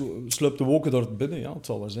sluipt de woken daar binnen. Ja, het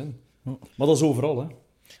zal wel zijn. Maar dat is overal, hè.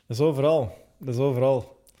 Dat is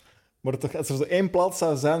overal. Maar toch, als er zo één plaats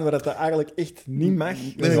zou zijn waar dat eigenlijk echt niet mag...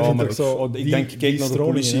 Ik denk, kijk naar de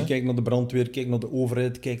politie, kijk naar de brandweer, kijk naar de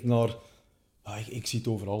overheid, kijk naar... Ik zie het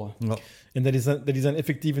overal, hè. Ja. En dat is dan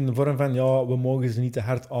effectief in de vorm van, we mogen ze niet te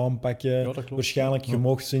hard aanpakken. Ja, dat klopt. Waarschijnlijk, je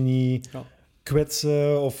mag ze niet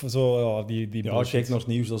kwetsen of zo. Ja, die kijk naar het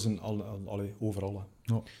nieuws, dat is overal.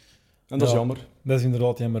 Hè. Ja. En dat is jammer. Dat is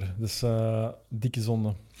inderdaad jammer. Dat is dikke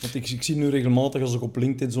zonde. Want ik zie nu regelmatig, als ik op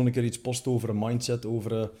LinkedIn zo'n keer iets post over een mindset,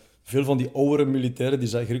 over veel van die oudere militairen, die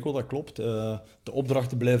zeggen, Grieko, dat klopt. De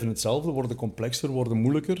opdrachten blijven hetzelfde, worden complexer, worden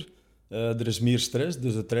moeilijker. Er is meer stress,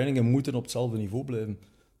 dus de trainingen moeten op hetzelfde niveau blijven.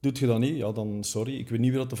 Doet je dat niet, ja, dan sorry. Ik weet niet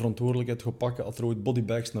wie dat de verantwoordelijkheid gaat pakken als er ooit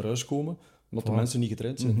bodybags naar huis komen, omdat de mensen niet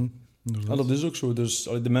getraind zijn. En dat is ook zo. Dus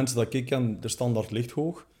de mensen dat ik ken, de standaard ligt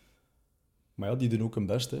hoog. Maar ja, die doen ook hun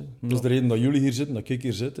best. Hè. Dat is de reden dat jullie hier zitten, dat ik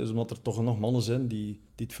hier zit, is omdat er toch nog mannen zijn die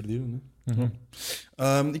het verdienen. Hè.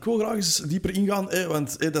 Ik wil graag eens dieper ingaan,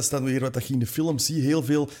 want dat is dan weer wat je in de film ziet. Heel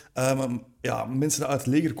veel mensen die uit het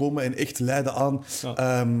leger komen en echt lijden aan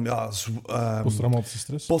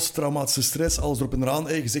posttraumatische stress, alles erop en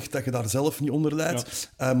eraan. Je zegt dat je daar zelf niet onder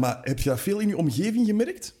lijdt. Maar heb je dat veel in je omgeving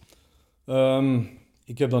gemerkt?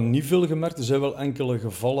 Ik heb dat niet veel gemerkt. Er zijn wel enkele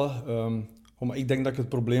gevallen. Maar ik denk dat ik het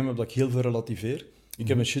probleem heb dat ik heel veel relativeer. Ik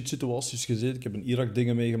heb in shit-situaties gezeten. Ik heb in Irak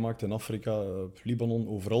dingen meegemaakt, in Afrika, Libanon,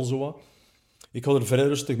 overal zo wat. Ik ga er vrij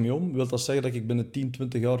rustig mee om. Wil dat zeggen dat ik binnen 10,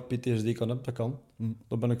 20 jaar PTSD kan hebben? Dat kan.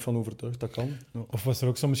 Daar ben ik van overtuigd, dat kan. Of was er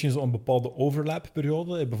ook misschien zo'n bepaalde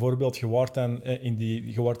overlap-periode? Bijvoorbeeld, je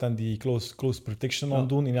wordt dan die close protection aan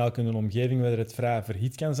doen in elke omgeving waar het vrij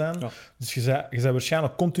verhit kan zijn. Ja. Dus je bent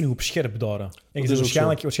waarschijnlijk continu op scherp daar. En je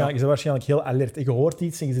bent waarschijnlijk heel alert. En je hoort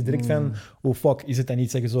iets en je zit direct van, oh fuck, is het dan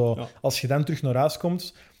niet? Zeg je zo, als je dan terug naar huis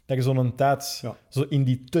komt, dat je zo'n tijd zo in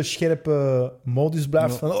die te scherpe modus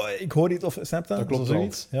blijft van ik hoor iets, of snap je? Dat klopt zo wel.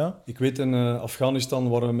 Ja? Ik weet, in Afghanistan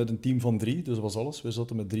waren we met een team van 3, dus dat was alles. We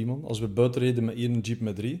zaten met 3 man. Als we buiten reden met 1 jeep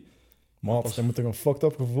met 3. Maat, dat moet toch een fucked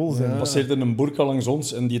up gevoel zijn. Er passeerde een burka langs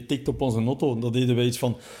ons en die tikt op onze auto. Dat deden wij iets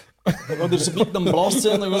van... Er is een blaast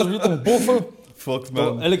zijn, dan gaan we een boffen. Fucked, man.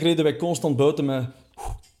 Eigenlijk reden wij constant buiten met...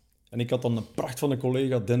 En ik had dan een pracht van een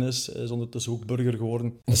collega, Dennis. Hij is ondertussen ook burger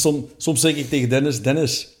geworden. En soms zeg ik tegen Dennis...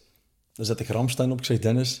 Dan zet ik Ramstein op. Ik zeg,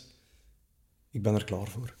 Dennis, ik ben er klaar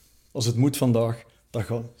voor. Als het moet vandaag, dat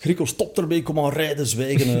gaat. Grieko, stop erbij, kom aan rijden,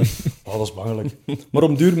 zwijgen. Dat is bangelijk. Maar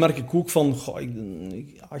om duur merk ik ook van...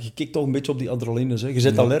 je kikt toch een beetje op die adrenaline. Hè. Je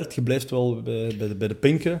zit alert, je blijft wel bij de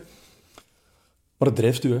pinken. Maar het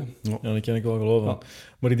drijft u, hè. Ja, dat kan ik wel geloven. Ja.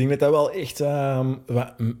 Maar ik denk dat dat wel echt...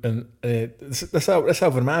 dat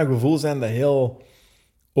zou voor mij een gevoel zijn dat heel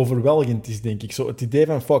overweldigend is, denk ik. Zo het idee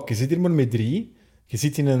van, fuck, je zit hier maar met 3... Je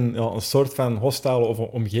zit in een soort van hostile of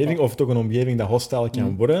omgeving, of toch een omgeving dat hostile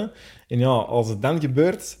kan worden. En als het dan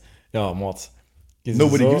gebeurt, maat...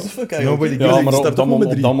 Nobody gives a fuck eigenlijk. Maar op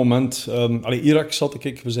dat moment... Irak zat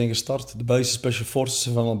ik, we zijn gestart. De Belgische Special Forces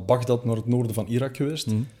zijn van Bagdad naar het noorden van Irak geweest.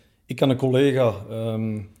 Ik en een collega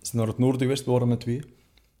zijn naar het noorden geweest, we waren met 2.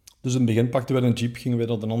 Dus in het begin pakten we een jeep, gingen we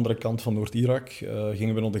naar de andere kant van Noord-Irak,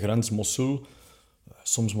 gingen we naar de grens Mosul.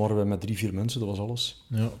 Soms waren we met 3-4 mensen, dat was alles.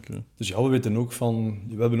 Ja, okay. Dus we weten ook van...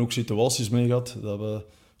 We hebben ook situaties mee gehad, dat we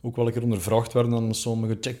ook wel een keer ondervraagd werden aan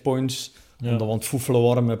sommige checkpoints, omdat we aan het foefelen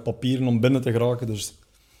waren met papieren om binnen te geraken. Dus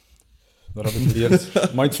daar heb ik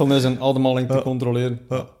geleerd mindfulness en ademhaling te controleren.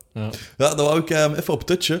 Ja, daar wou ik even op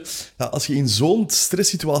touchen. Ja, als je in zo'n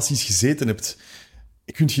stresssituaties gezeten hebt,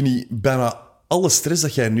 kun je niet bijna alle stress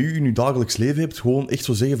dat jij nu in je dagelijks leven hebt, gewoon echt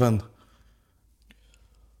zo zeggen van...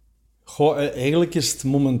 Eigenlijk is het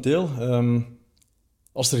momenteel...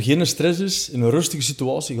 als er geen stress is, in een rustige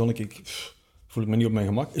situatie, voel ik me niet op mijn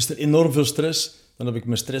gemak. Is er enorm veel stress, dan heb ik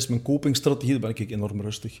mijn stress, mijn copingstrategie, dan ben ik enorm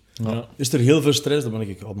rustig. Ja. Is er heel veel stress, dan ben ik...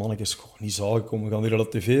 ik is gewoon niet zagen komen, we gaan die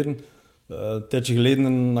relativeren. Een tijdje geleden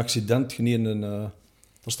een accident,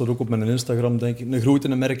 dat staat ook op mijn Instagram, denk ik. Een grote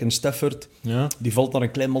merk in Stafford, die valt naar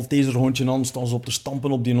een klein Malteserhondje aan, staan ze op te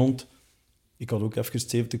stampen op die hond. Ik had ook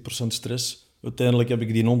even 70% stress. Uiteindelijk heb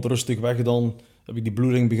ik die hond rustig weggedaan, heb ik die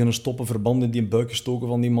bloeding beginnen stoppen, verbanden in die buik gestoken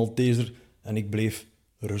van die Malteser en ik bleef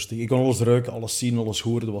rustig. Ik kon alles ruiken, alles zien, alles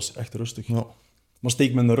horen, dat was echt rustig. Ja. Maar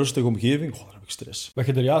steek me in een rustige omgeving, dan heb ik stress. Wat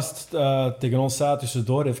je er juist tegen ons zei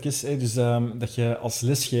tussendoor even, dus dat je als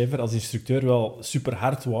lesgever, als instructeur wel super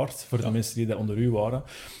hard wordt voor de mensen die dat onder u waren.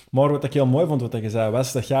 Maar wat ik heel mooi vond, wat je zei,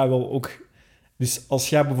 was dat jij wel ook Dus als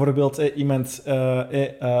jij bijvoorbeeld iemand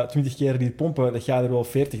 20 keer die pompen, dat jij er wel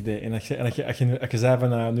 40 deed. En als je zei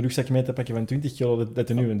van een rugzak mee te pakken van 20 kilo, dat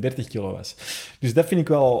er nu een 30 kilo was. Dus dat vind ik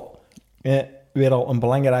wel weer al een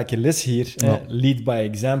belangrijke les hier. Lead by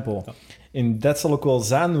example. Ja. En dat zal ook wel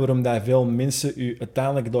zijn waarom dat veel mensen u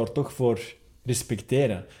uiteindelijk daar toch voor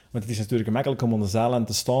respecteren. Want het is natuurlijk gemakkelijk om aan de zijlijn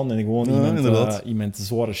te staan en gewoon iemand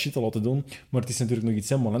zware shit te laten doen. Maar het is natuurlijk nog iets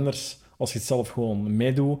helemaal anders als je het zelf gewoon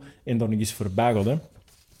meedoet en daar nog eens voorbij gaat. Hè.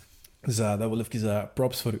 Dus dat wil even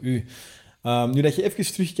props voor u. Nu dat je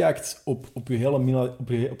even terugkijkt op je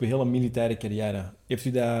hele militaire carrière, heeft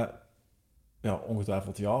u dat, ja,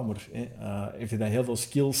 ongetwijfeld ja, maar heeft u dat heel veel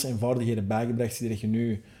skills en vaardigheden bijgebracht die je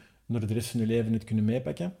nu naar de rest van je leven niet kunnen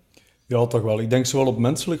meepakken? Ja, toch wel. Ik denk zowel op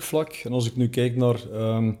menselijk vlak, en als ik nu kijk naar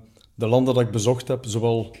de landen dat ik bezocht heb,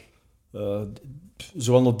 zowel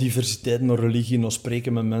naar diversiteit, naar religie, naar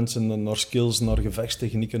spreken met mensen, naar skills, naar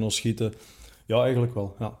gevechtstechnieken, naar schieten. Ja, eigenlijk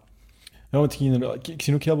wel, ja. Ja, want ik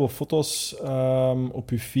zie ook heel veel foto's op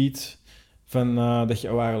je feed van dat je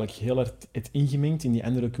eigenlijk heel erg hebt ingemengd in die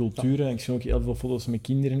andere culturen. Ja. Ik zie ook heel veel foto's met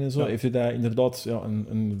kinderen en zo. Ja. Heeft u dat inderdaad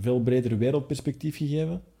een veel breder wereldperspectief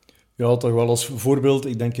gegeven? Ja, toch wel. Als voorbeeld,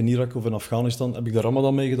 ik denk in Irak of in Afghanistan heb ik de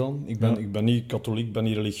Ramadan mee gedaan. Ik ben niet katholiek, ik ben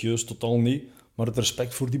niet religieus, totaal niet. Maar het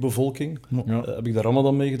respect voor die bevolking heb ik de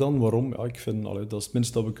Ramadan mee gedaan. Waarom? Ja, ik vind dat is het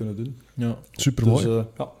minste dat we kunnen doen. Ja. Supermooi. Dus,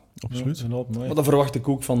 absoluut. Ja, mooi. Maar dat verwacht ik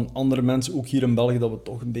ook van andere mensen, ook hier in België, dat we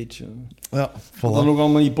toch een beetje... Ja, voilà. Dat is nog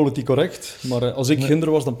allemaal niet politiek correct, maar als ik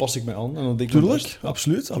ginder was, dan pas ik mij aan. En dan denk ik tuurlijk,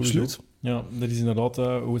 absoluut. Ja, dat is inderdaad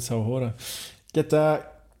hoe het zou horen. Ik heb dat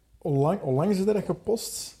onlangs is dat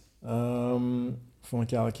gepost. Vond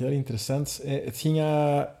ik eigenlijk heel interessant. Het ging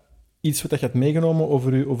iets wat je had meegenomen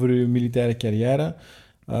over uw militaire carrière.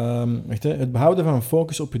 Het behouden van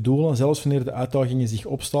focus op je doelen, zelfs wanneer de uitdagingen zich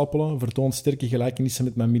opstapelen, vertoont sterke gelijkenissen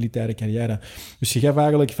met mijn militaire carrière. Dus je geeft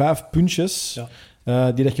eigenlijk 5 puntjes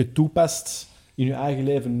die dat je toepast in je eigen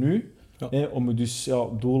leven nu, om je dus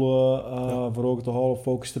doelen voor ogen te halen,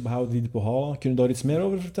 focus te behouden, die te behalen. Kun je daar iets meer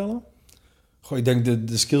over vertellen? Goh, ik denk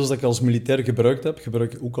de skills dat ik als militair gebruikt heb,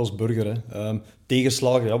 gebruik ik ook als burger. Hè.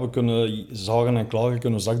 Tegenslagen, we kunnen zagen en klagen,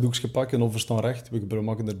 kunnen zakdoekjes pakken of we staan recht. We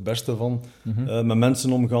maken er het beste van. Met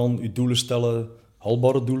mensen omgaan, je doelen stellen,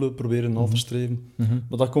 haalbare doelen proberen na te streven.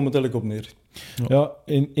 Maar daar komt het eigenlijk op neer. Ja,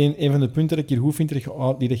 een van de punten dat ik hier goed vind,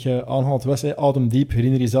 die je aanhaalt, was adem diep,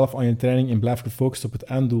 herinner jezelf aan je training en blijf gefocust op het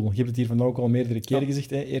einddoel. Je hebt het hier vandaag ook al meerdere keren gezegd.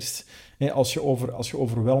 Hè. Eerst, als je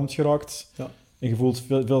overweldigd geraakt... Ja. En je voelt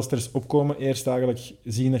veel stress opkomen. Eerst eigenlijk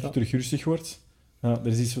zien dat je terug rustig wordt. Ja, dat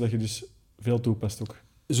is iets wat je dus veel toepast ook.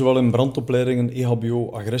 Zowel in brandopleidingen,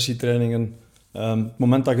 EHBO, agressietrainingen. Het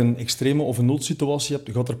moment dat je een extreme of een noodsituatie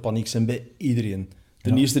hebt, gaat er paniek zijn bij iedereen.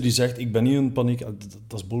 De eerste die zegt, ik ben niet in paniek,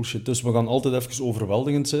 dat is bullshit. Dus we gaan altijd even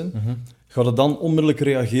overweldigend zijn. Ga je dan onmiddellijk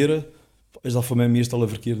reageren, is dat voor mij meestal een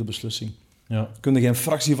verkeerde beslissing. Ja. Kun je geen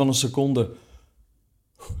fractie van een seconde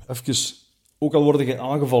even... Ook al word je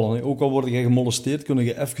aangevallen, ook al word je gemolesteerd, kun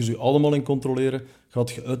je even je ademhaling controleren,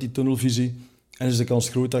 gaat je uit die tunnelvisie en is de kans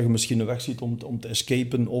groot dat je misschien een weg ziet om te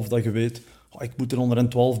escapen of dat je weet, ik moet er onder een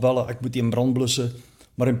 12 bellen, ik moet die in brand blussen.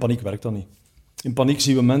 Maar in paniek werkt dat niet. In paniek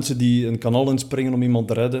zien we mensen die een kanaal inspringen om iemand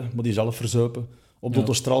te redden, maar die zelf verzuipen. Op de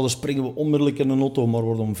autostrade springen we onmiddellijk in een auto, maar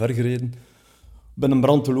worden omvergereden. Bij een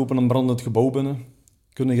brand, we lopen een brandend gebouw binnen.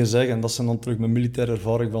 Kun je zeggen, en dat zijn dan terug mijn militaire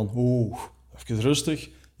ervaring van, even rustig.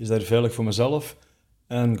 Is daar veilig voor mezelf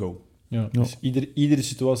en go. Ja, dus iedere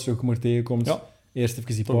situatie die je maar tegenkomt, eerst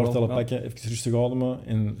even die paardtellen pakken, even rustig ademen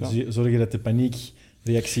en zorgen dat de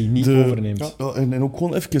paniekreactie niet overneemt. Ja, en ook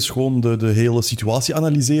gewoon even de hele situatie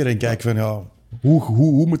analyseren en kijken van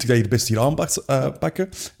hoe moet ik dat hier best hier aanpakken.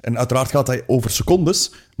 En uiteraard gaat dat over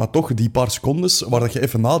secondes, maar toch die paar secondes waar dat je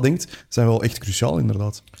even nadenkt, zijn wel echt cruciaal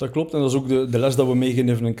inderdaad. Dat klopt en dat is ook de les dat we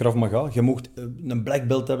meegeven in Krav Maga. Je mag een black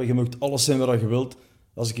belt hebben, je mag alles zijn wat je wilt.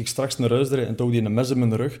 Als ik straks naar huis rijd en toch die een mes in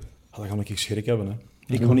mijn rug, dan ga ik schrik hebben. Hè.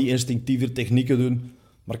 Ik ga niet instinctiever technieken doen,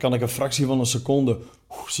 maar kan ik een fractie van een seconde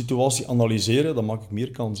situatie analyseren, dan maak ik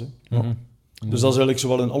meer kans. Hè. Dus dat is eigenlijk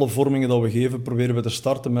zowel in alle vormingen dat we geven, proberen we te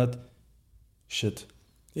starten met shit.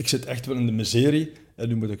 Ik zit echt wel in de miserie en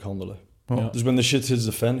nu moet ik handelen. Ja. Dus when the shit hits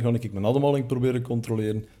the fan, ga ik mijn ademhaling proberen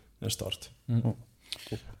controleren en start.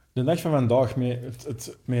 De dag van vandaag, met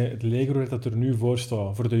het leger dat er nu voor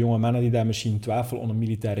staat, voor de jonge mannen die daar misschien twijfelen aan een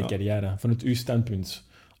militaire carrière, vanuit uw standpunt,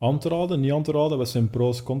 aan te raden, niet aan te raden, wat zijn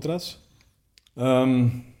pro's, contra's?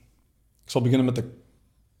 Ik zal beginnen met de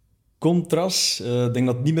contra's. Ik denk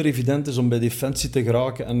dat het niet meer evident is om bij defensie te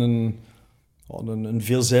geraken en een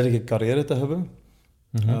veelzijdige carrière te hebben.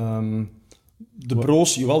 De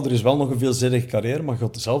pro's, jawel, er is wel nog een veelzijdige carrière, maar je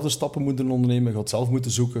gaat dezelfde stappen moeten ondernemen, je gaat zelf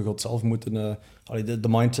moeten zoeken, je gaat zelf moeten... de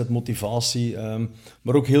mindset, motivatie.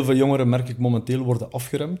 Maar ook heel veel jongeren, merk ik momenteel, worden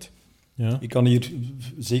afgeremd. Ja. Ik kan hier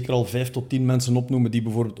zeker al 5 tot 10 mensen opnoemen die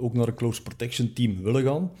bijvoorbeeld ook naar een close protection team willen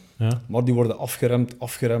gaan. Ja. Maar die worden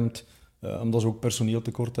afgeremd omdat ze ook personeel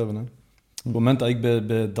tekort hebben. Hè. Op het moment dat ik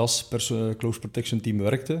bij das close protection team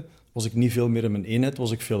werkte, was ik niet veel meer in mijn eenheid,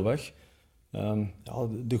 was ik veel weg.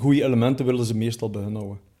 De goede elementen willen ze meestal bij hun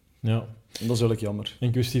houden. Ja. En dat is eigenlijk jammer.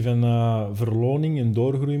 In kwestie van verloning en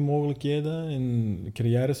doorgroeimogelijkheden en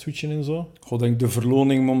carrière switchen en zo? Ik denk de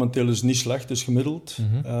verloning momenteel is niet slecht, is gemiddeld.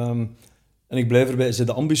 En ik blijf erbij, zijn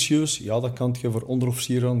de ambitieus? Ja, dat kan je voor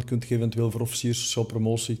onderofficier gaan, kun je eventueel voor officier, sociaal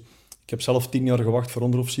promotie. Ik heb zelf 10 jaar gewacht voor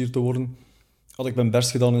onderofficier te worden. Had ik mijn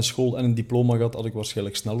best gedaan in school en een diploma gehad, had ik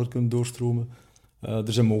waarschijnlijk sneller kunnen doorstromen.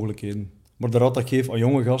 Er zijn mogelijkheden. Maar de raad dat ik geef aan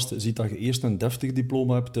jonge gasten, ziet dat je eerst een deftig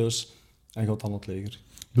diploma hebt thuis en gaat dan het leger.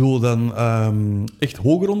 Bedoel je dan echt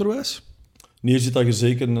hoger onderwijs? Nee, ziet dat je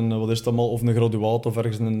zeker wat is het allemaal, of een graduaat of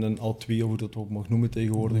ergens een A2, of hoe dat ook mag noemen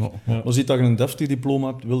tegenwoordig. Ja. Maar ziet dat je een deftig diploma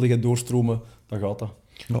hebt, wilde je doorstromen, dan gaat dat.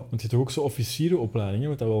 Ja. Want je hebt toch ook zo'n officierenopleidingen,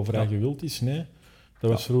 wat dat wel vrij gewild is, nee?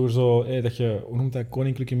 Dat was vroeger zo, dat je, hoe noemt dat,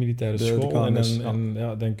 koninklijke militaire De school, KMS, en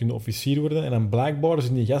dan kun je officier worden. En dan blijkbaar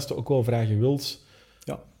zijn die gasten ook wel vrij gewild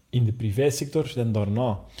in de privésector dan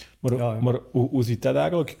daarna. Maar hoe zit dat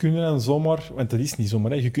eigenlijk? Kun je dan zomaar, want dat is niet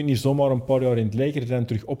zomaar, hè? Je kunt niet zomaar een paar jaar in het leger en dan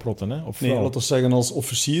terug oprotten, hè? Of nee, wel? laten we zeggen, als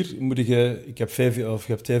officier moet je hebt 5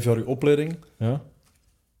 jaar je opleiding,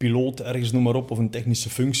 piloot, ergens noem maar op, of een technische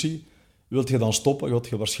functie. Wilt je dan stoppen, gaat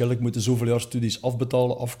je waarschijnlijk moeten zoveel jaar studies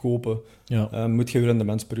afbetalen, afkopen. Moet je weer een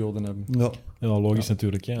demensperiode hebben. Ja, logisch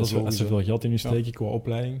natuurlijk. Hè. Als logisch, je veel geld in je steken qua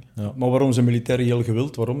opleiding. Ja. Maar waarom zijn militairen heel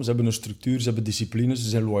gewild? Waarom? Ze hebben een structuur, ze hebben discipline, ze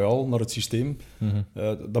zijn loyaal naar het systeem.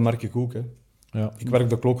 Dat merk ik ook. Hè. Ja. Ik werk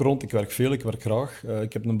de klok rond, ik werk veel, ik werk graag.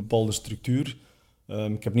 Ik heb een bepaalde structuur.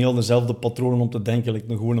 Ik heb niet al dezelfde patronen om te denken,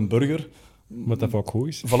 like gewoon een burger. Wat dat ook goed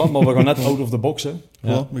is. Voilà, maar we gaan net out of the box. Hè.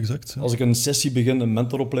 Ja, exact. Ja. Als ik een sessie begin, een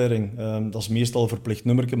mentoropleiding, dat is meestal een verplicht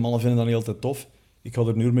nummertje. Mannen vinden dat niet altijd tof. Ik ga er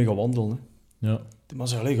een uur mee gaan wandelen. Hè. Ja. Die mannen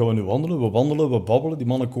zeggen, gaan we nu wandelen? We wandelen, we babbelen. Die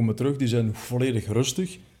mannen komen terug, die zijn volledig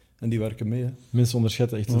rustig en die werken mee. Hè. Mensen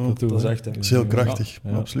onderschatten echt dat toe. Dat is echt. Hè. Dat is heel krachtig,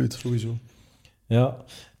 Ja. absoluut. Sowieso.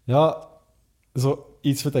 Ja, zo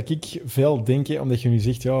iets wat ik veel denk, hè, omdat je nu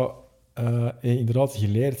zegt, inderdaad,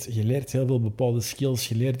 je leert heel veel bepaalde skills,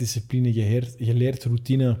 je leert discipline, je leert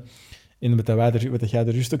routine. En wat jij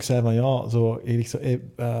er juist ook zei, van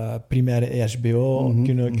primaire EHBO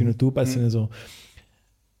kunnen toepassen en zo.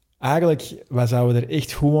 Eigenlijk, wij zouden er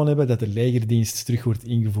echt goed aan hebben dat de legerdienst terug wordt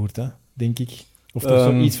ingevoerd, hè, denk ik. Of toch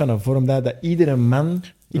zoiets van een vorm dat iedere man...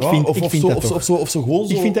 Ik vind of zo gewoon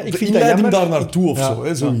zo. Ik vind dat jammer. Daar naartoe of zo,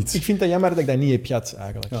 hè, zoiets. Ik vind dat jammer dat ik dat niet heb gehad,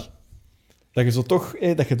 eigenlijk. Ja. Dat je zo toch,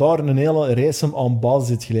 dat je daar een hele race aan basis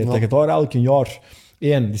hebt geleerd. Dat je daar eigenlijk een jaar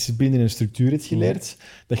discipline en structuur hebt geleerd.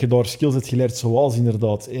 Dat je daar skills hebt geleerd, zoals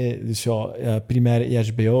inderdaad. Primaire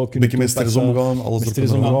EHBO. Een beetje met stress omgaan, alles met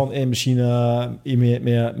stress omgaan. Misschien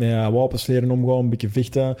met wapens leren omgaan, een beetje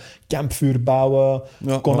vechten, kampvuur bouwen,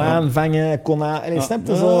 konijn vangen, snap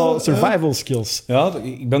je zo? Survival skills. Ja,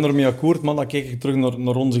 ik ben ermee akkoord, man. Dan kijk ik terug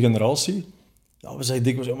naar onze generatie. Ja, we zeggen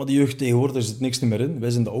dikwijls, maar die jeugd tegenwoordig, daar zit niks meer in. Wij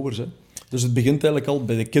zijn de ouders, hè. Dus het begint eigenlijk al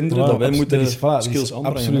bij de kinderen dat wij moeten skills aanbrengen.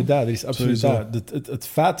 Absoluut dat. Er is absoluut dat. Het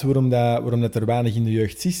feit waarom dat er weinig in de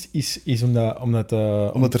jeugd is omdat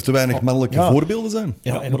er te weinig mannelijke voorbeelden zijn.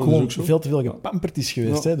 Ja, en ook gewoon veel te veel gepamperd is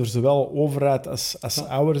geweest. Hè, door zowel overheid als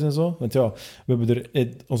ouders en zo. Want we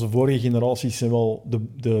hebben onze vorige generaties zijn wel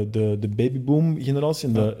de babyboom-generatie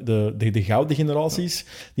en de gouden generaties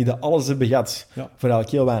die dat alles hebben gehad. Voor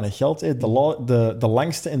eigenlijk heel weinig geld. Hè. De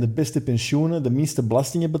langste en de beste pensioenen, de minste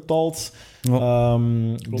belastingen betaald.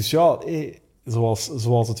 Dus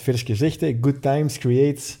zoals het versje zegt, good times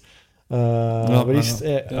create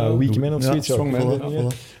weak men of zoiets.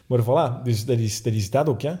 Maar voilà, dus dat is dat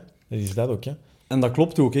ook, hè. En dat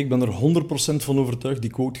klopt ook. Ik ben er 100% van overtuigd.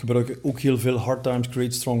 Die quote gebruiken ook heel veel. Hard times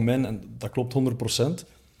create strong men. En dat klopt 100%.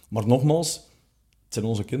 Maar nogmaals, het zijn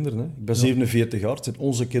onze kinderen. Hè. Ik ben 47 jaar, het zijn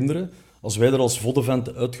onze kinderen. Als wij er als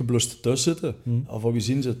voddeventen uitgeblust thuis zitten, van wie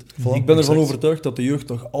zien ze het? Ik ben ervan overtuigd dat de jeugd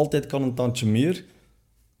nog altijd kan een tandje meer.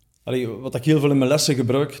 Wat ik heel veel in mijn lessen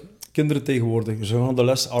gebruik, kinderen tegenwoordig, ze gaan de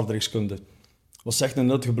les aardrijkskunde. Wat zegt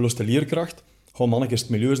een uitgebluste leerkracht? Gewoon mannetjes, het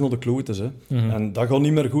milieu is nog de klootjes. Hè. En dat gaat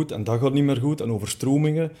niet meer goed, en dat gaat niet meer goed. En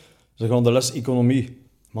overstromingen, ze gaan de les economie.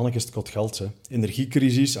 Mannetjes, het kost geld. Hè.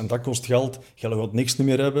 Energiecrisis, en dat kost geld. Jij gaat niks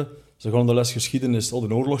meer hebben. Ze gaan de les geschiedenis,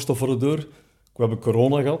 de oorlog staat voor de deur. We hebben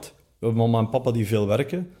corona gehad. We hebben mama en papa die veel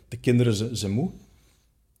werken. De kinderen zijn moe.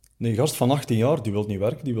 Een gast van 18 jaar, die wil niet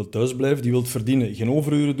werken, die wil thuis blijven, die wil verdienen. Geen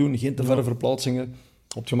overuren doen, geen te verre verplaatsingen.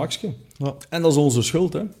 Op het gemakske. Ja. En dat is onze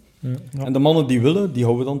schuld, hè. Ja. En de mannen die willen, die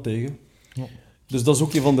houden we dan tegen. Ja. Dus dat is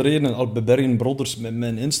ook een van de redenen. Al Barbarian Brothers met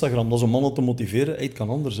mijn Instagram, dat is om mannen te motiveren. Hey, het kan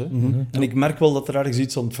anders, hè. En ik merk wel dat er ergens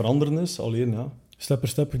iets aan het veranderen is. Alleen, ja. Stap per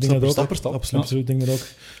stap. Ik denk dat ook. Stap per stap. Absoluut, ik denk dat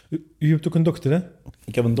ook. U hebt ook een dochter, hè?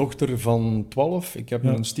 Ik heb een dochter van 12, ik heb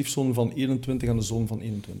Ja. een stiefzoon van 21 en een zoon van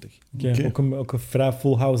 21. Oké. Ook een vrij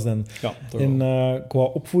full house dan. Ja, toch En wel. qua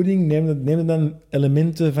opvoeding, neem je dan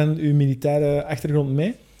elementen van uw militaire achtergrond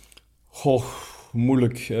mee? Goh,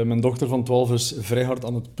 moeilijk. Mijn dochter van 12 is vrij hard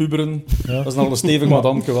aan het puberen. Ja. Dat is nog een stevig Maar-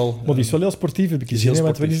 madamke wel. Maar die is wel heel sportief, heb ik die is gezien. heel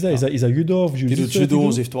Hè? Wat is dat? sportief, Is dat judo of Die jiu-jitsu? doet judo,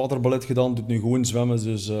 ze heeft waterballet gedaan, doet nu gewoon zwemmen,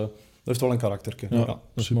 dus dat heeft wel een karakterke. Ja, Ja. dat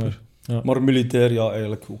is super. mooi. Ja. Maar militair, ja,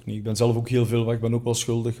 eigenlijk ook niet. Ik ben zelf ook heel veel weg, ik ben ook wel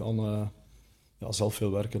schuldig aan zelf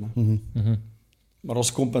veel werken. Hè. Mhm. Maar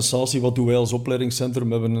als compensatie, wat doen wij als opleidingscentrum?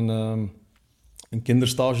 We hebben een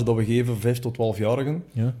kinderstage dat we geven, 5 tot 12-jarigen.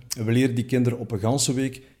 Ja. En we leren die kinderen op een ganse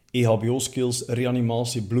week EHBO-skills,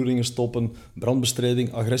 reanimatie, bloedingen stoppen,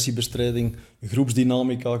 brandbestrijding, agressiebestrijding,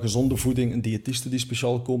 groepsdynamica, gezonde voeding, een diëtiste die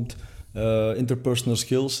speciaal komt, interpersonal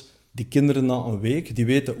skills. Die kinderen na een week, die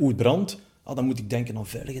weten hoe het brandt. Dan moet ik denken aan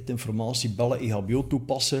veiligheidsinformatie, bellen, EHBO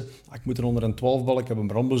toepassen. Ik moet er onder een 12 bellen, ik heb een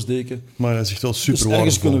brandblusdeken. Maar dat is echt wel super Dus ergens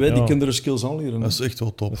waardevol. kunnen wij die Ja. kinderen skills aanleren. Dat is echt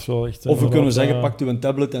wel top. Dat is wel echt... Of we kunnen zeggen, pak pak u een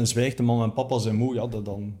tablet en zwijgt de mama en papa zijn moe. Ja,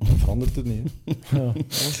 dan verandert het niet. Hè.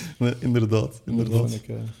 Nee, inderdaad. Dat inderdaad.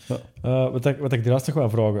 vind ik, Wat ik daarnaast nog wil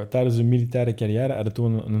vragen. Tijdens uw militaire carrière had je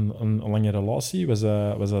toen een lange relatie. Was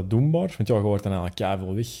dat doenbaar? Want ja, je wordt dan eigenlijk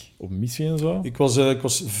veel weg op missie en zo. Ik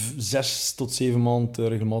was 6 tot 7 maanden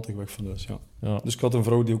regelmatig weg van huis. Ja. Ja. Dus ik had een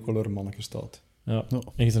vrouw die ook wel een manneke staat. Ja. Ja.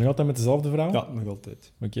 En je bent nog altijd met dezelfde vrouw? Ja, nog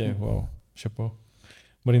altijd. Oké, wauw. Chapeau.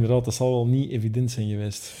 Maar inderdaad, dat zal wel niet evident zijn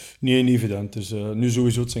geweest. Nee, niet evident. Dus nu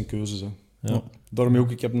sowieso het zijn keuzes. Hè. Ja. Daarmee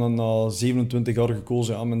ook, ik heb na 27 jaar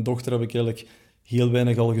gekozen. Ja, mijn dochter heb ik eigenlijk heel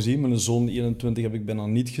weinig al gezien. Mijn zoon 21 heb ik bijna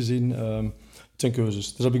niet gezien. Het zijn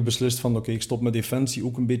keuzes. Dus heb ik beslist van, oké, ik stop met Defensie.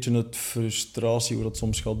 Ook een beetje uit frustratie hoe dat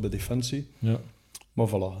soms gaat bij Defensie. Ja. Maar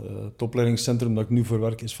voilà, het opleidingscentrum dat ik nu voor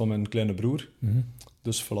werk is van mijn kleine broer. Mhm.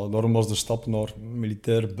 Dus voilà, daarom was de stap naar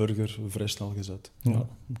militair, burger vrij snel gezet. Ja,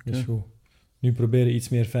 dat is goed. Nu proberen iets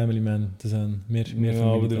meer family man te zijn. Meer Ja, familie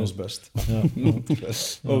we doen man. ons best. Ja.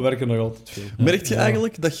 Maar we werken nog altijd veel. Merk je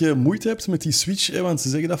eigenlijk dat je moeite hebt met die switch? Hè? Want ze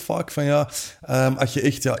zeggen dat vaak, van ja, als je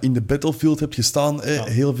echt in de battlefield hebt gestaan,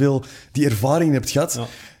 heel veel die ervaring hebt gehad, Ja.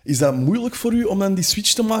 is dat moeilijk voor u om dan die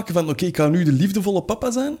switch te maken van oké, ik ga nu de liefdevolle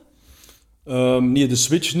papa zijn? Nee, de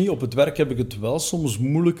switch niet. Op het werk heb ik het wel soms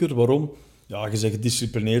moeilijker. Waarom? Ja, je zegt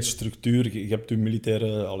gedisciplineerd, structuur, je hebt je militaire...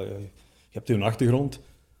 je hebt je achtergrond.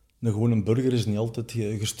 Gewoon een burger is niet altijd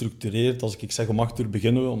gestructureerd. Als ik zeg om 8 uur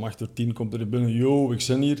beginnen we, om 8:10 komt er binnen, yo, ik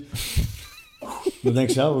ben hier. Dan denk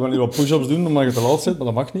je, ja, we gaan hier wat push-ups doen omdat je te laat bent, maar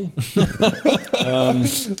dat mag niet.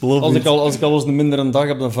 Als ik al eens een mindere dag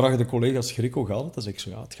heb, dan vragen de collega's, Grieko, gaat het? Dan zeg ik zo,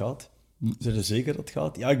 ja, het gaat. Zijn je zeker dat het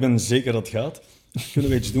gaat? Ja, ik ben zeker dat het gaat.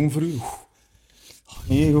 Kunnen we iets doen voor u?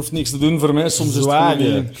 Nee, je hoeft niks te doen voor mij. Soms is het Zwaar,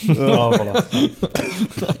 gewoon... Ja, voilà.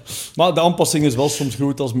 Maar de aanpassing is wel soms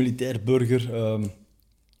groot als militair burger.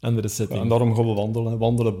 Andere setting. En daarom gaan we wandelen.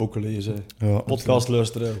 Wandelen, boeken lezen, Ja, podcast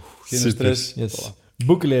luisteren. Geen Super. stress. Yes. Voilà.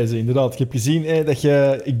 Boeken lezen, inderdaad. Ik heb gezien dat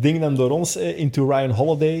je, ik denk dan door ons, into Ryan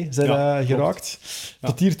Holiday zijn Ja, geraakt. Ja.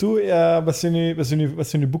 Tot hiertoe, wat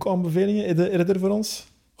zijn uw boekaanbevelingen? Heb je er voor ons?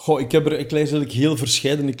 Goh, ik lees eigenlijk heel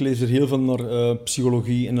verscheiden. Ik lees er heel veel naar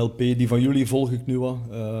psychologie, NLP. Die van jullie volg ik nu wat.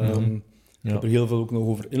 Ik heb er heel veel ook nog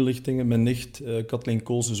over inlichtingen. Mijn nicht, Kathleen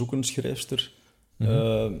Kools, is ook een schrijfster.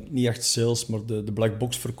 Niet echt sales, maar de black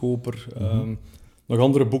box verkoper. Nog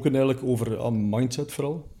andere boeken eigenlijk over mindset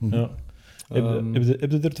vooral. Ja. Heb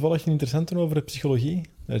je er toevallig een interessante over psychologie?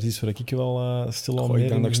 Dat is iets waar ik wel stil aan Goh, ik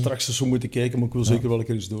denk dat ik straks eens zo moet kijken, maar ik wil zeker wel een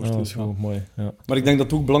keer iets Ja, doorsturen. dat is goed, mooi. Ja. Maar ik denk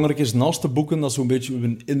dat het ook belangrijk is, naast de boeken, dat zo'n beetje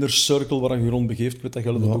een inner circle waar je rond begeeft. Ik weet dat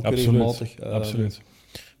jullie dat ook regelmatig. Absoluut.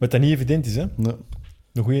 Wat dat niet evident is, hè? Nee.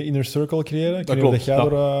 Een goede inner circle creëren. Ik Dat weet niet klopt,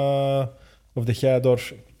 of dat jij door...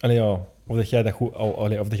 Of dat jij dat goed,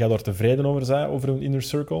 of dat jij daar tevreden over bent, over een inner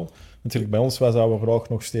circle. Natuurlijk, bij ons zouden we graag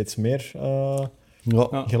nog steeds meer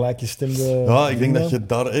Ja. gelijkgestemde... Ja, ik denk vrienden. dat je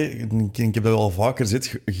daar... Ik heb dat wel vaker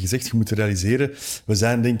gezegd, je moet realiseren. We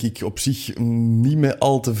zijn denk ik op zich niet met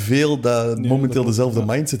al te veel dat Nee, momenteel dat dezelfde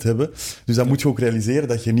klopt, mindset hebben. Dus dan moet je ook realiseren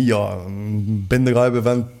dat je niet een bende gaat hebben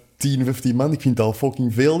van 10, 15 man. Ik vind dat al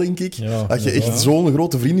fucking veel, denk ik. Ja, Als je echt ja. zo'n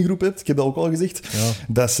grote vriendengroep hebt, ik heb dat ook al gezegd, Ja.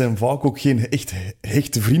 dat zijn vaak ook geen echt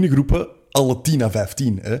hechte vriendengroepen, alle 10 à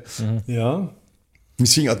 15. Hè. Ja.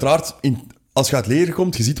 Misschien uiteraard als je uit het leger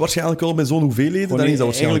komt, je ziet waarschijnlijk wel met zo'n hoeveelheden, dan is dat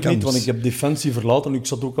waarschijnlijk eigenlijk niet, anders. want ik heb Defensie verlaten. Ik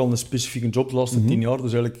zat ook al in een specifieke job de laatste 10 jaar,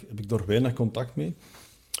 dus eigenlijk heb ik daar weinig contact mee.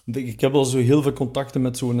 Ik heb al zo heel veel contacten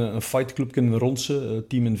met zo'n fightclubje in Ronse,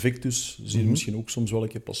 Team Invictus. Zie je misschien ook soms wel een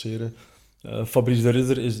keer passeren. Fabrice de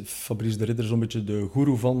Ridder is zo'n beetje de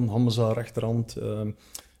goeroe van, Hamza rechterhand.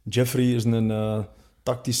 Jeffrey is een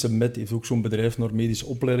tactische met, heeft ook zo'n bedrijf naar medische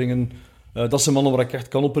opleidingen. Dat zijn mannen waar ik echt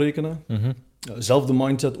kan op rekenen. Zelfde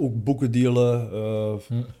mindset, ook boeken delen,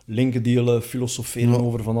 linken delen, filosoferen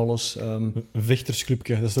over van alles. Een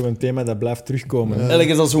vechtersclubje, dat is toch een thema dat blijft terugkomen. Eigenlijk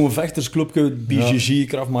is dat zo'n vechtersclubje, BGG,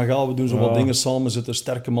 Krav Maga, we doen zo wat dingen samen, zitten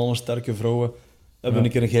sterke mannen, sterke vrouwen. We hebben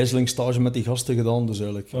een keer een gijzelingsstage met die gasten gedaan, dus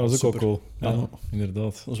eigenlijk... Dat is ook super. wel cool. Ja,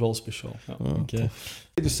 inderdaad. Dat is wel speciaal. Ja. Okay.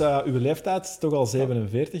 Dus uw leeftijd is toch al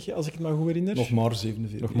 47, als ik het me goed herinner? Nog maar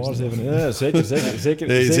 47. Nog maar 47. Ja, zeker.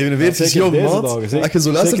 Nee, 47 is jong, maat. Dagen, als je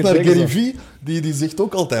zo luistert naar zeker Gary V, die zegt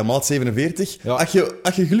ook altijd, maat, 47. Ja.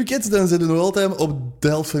 Als je geluk hebt, dan zit je nog altijd op de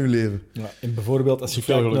helft van je leven. Ja, en bijvoorbeeld, als je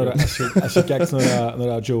Veel kijkt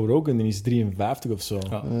naar Joe Rogan, die is 53 of zo.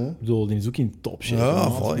 Ja. Ik bedoel, die is ook in top shape. Ja,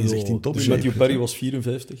 maat. voilà, die is echt in top Dus shape. Matthew Perry was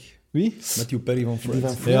 54. Wie? Matthew Perry van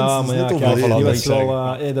Friends. Ja, maar ja, net kijk, overleden. die was ik zeg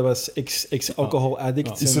wel... dat was ex-alcohol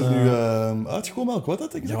addict. Is en, er nu uitgekomen ook wat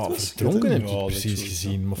dat exact Ja, was? verdronken heb Ja, ik dat precies sowieso.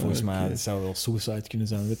 gezien. Maar volgens mij het zou wel suicide kunnen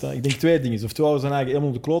zijn. Weet je? Ik denk 2 dingen. Oftewel zijn eigenlijk helemaal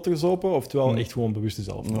op de kloten gezopen, oftewel echt gewoon bewuste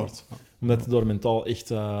zelfmoord. Omdat het door mentaal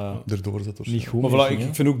echt Erdoor zat niet goed Maar mee voilà, ging, hè.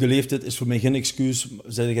 ik vind ook de leeftijd is voor mij geen excuus.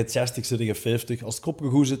 Zeg je het 60, zeg je 50. Als het kopje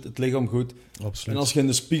goed zit, het lichaam goed. Absoluut. En als je in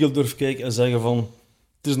de spiegel durft kijken en zeggen van...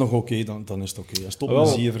 Het is nog oké, dan is het oké. Stop Wel,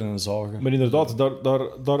 met zeven en zagen. Maar inderdaad,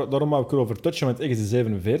 daarom wou ik erover touchen, want echt is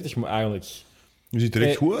 47, maar eigenlijk... Je ziet er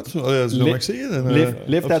echt goed uit, dat mag ik zeggen.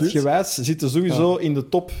 Leeftijdsgewijs zitten sowieso in de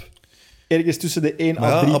top ergens tussen de 1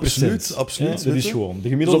 à 3%. Absoluut. Dat is gewoon. De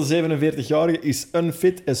gemiddelde 47-jarige is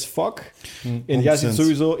unfit as fuck. En jij zit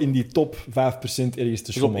sowieso in die top 5% ergens te Dus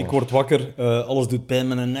op, schommelen. ik word wakker, alles doet pijn,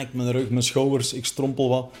 mijn nek, mijn rug, mijn schouders, ik strompel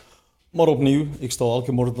wat. Maar opnieuw, ik sta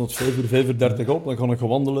elke morgen tot 5:35 op, dan ga ik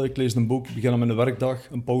wandelen, ik lees een boek, ik begin aan mijn werkdag,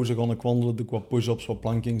 een pauze ga ik wandelen, doe ik wat push-ups, wat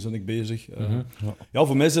plankings, ben ik bezig. Ja,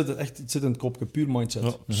 voor mij zit het echt het zit in het kopje, puur mindset.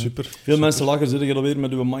 Ja, super. Veel mensen lachen, zitten je alweer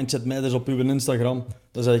met uw mindset meiders op uw Instagram.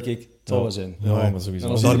 Dan zeg ik, het zal wel zijn. Ja, maar sowieso.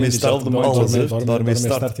 En als Daarmee iedereen start diezelfde alles, mindset hè. heeft, Daarmee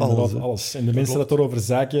start start inderdaad alles. alles. En de mensen dat erover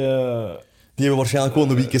zaken... Die hebben waarschijnlijk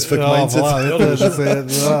gewoon de weak as fuck Ja, mindset.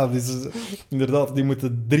 voilà, inderdaad, die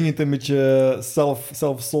moeten dringend een beetje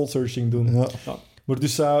self-soul-searching doen. Ja. Maar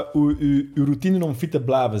dus uw routine om fit te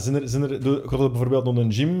blijven, gaat er bijvoorbeeld naar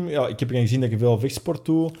een gym? Ja, ik heb gezien dat je veel vechtsport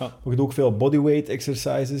doet, maar je doet ook veel bodyweight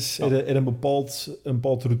exercises. Ja. Er een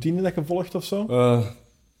bepaald routine dat je volgt of zo?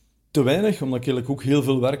 Te weinig, omdat ik eigenlijk ook heel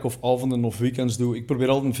veel werk of avonden of weekends doe. Ik probeer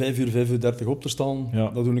altijd 5:30 op te staan. Ja.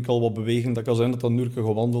 Dan doe ik al wat beweging. Dat kan zijn dat een uur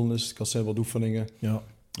gewandeld is. Dat kan zijn wat oefeningen. Ja.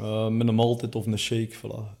 Met een maaltijd of een shake.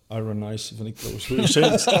 Voilà. Iron Ice vind ik trouwens goed.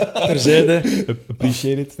 Terzijde.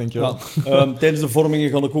 Appreciate it, dankjewel. Ja. Tijdens de vormingen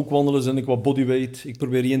ga ik ook wandelen. Zend ik wat bodyweight. Ik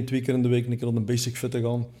probeer 2 keer in de week een keer op een basic fit te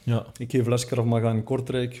gaan. Ja. Ik geef les Krav Maga in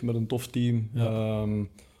Kortrijk met een tof team. Ja.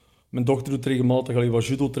 Mijn dochter doet regelmatig wat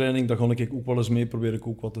judo-training. Daar ga ik ook wel eens mee. Probeer ik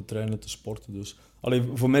ook wat te trainen, te sporten. Dus,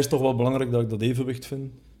 voor mij is het toch wel belangrijk dat ik dat evenwicht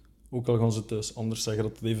vind. Ook al gaan ze thuis anders zeggen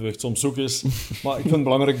dat het evenwicht soms zoek is. Maar ik vind het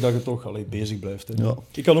belangrijk dat je toch bezig blijft. Hè. Ja.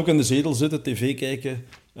 Ik kan ook in de zetel zitten, tv kijken,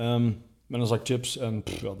 met een zak chips. En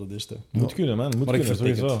dat is het. Hè. Moet kunnen, man. Moet Maar ik kunnen,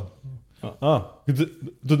 vertik sowieso. het.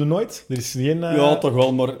 Doe je nooit? Er is geen... Ja, toch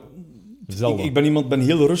wel, maar... Zelden. Ik ben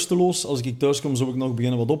heel rusteloos. Als ik thuis kom, zou ik nog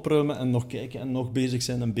beginnen wat opruimen en nog kijken en nog bezig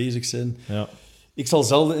zijn en bezig zijn. Ja. Ik zal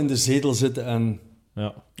zelden in de zetel zitten en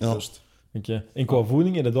Ja. rust. Okay. En qua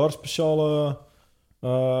voeding, heb je daar speciale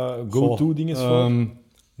go-to-dingen voor?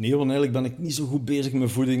 Nee, want eigenlijk ben ik niet zo goed bezig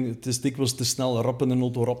met voeding. Het is dikwijls te snel, rap in een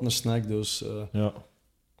auto, rap een snack. Dus Ja.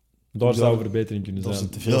 Daar zou verbetering kunnen dat zijn.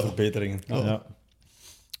 zijn te veel verbeteringen. Ja.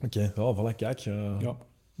 Oké, ja, voilà, kijk. Ja.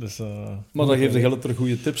 Dus, Maar dat geeft de geld er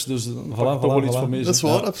goede tips, dus dan pak ik toch wel iets van mee. Dat is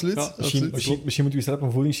waar, absoluut. Ja. absoluut. misschien moet u straks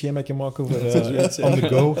een voedingsschema maken voor on the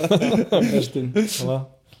go. Best in. Voilà.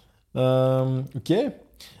 Oké.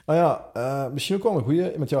 Ah ja, misschien ook wel een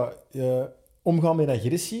goeie. Want ja, omgaan met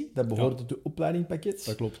agressie, dat behoort tot de opleidingpakket.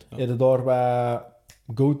 Dat klopt. Ja. Heb je daar wat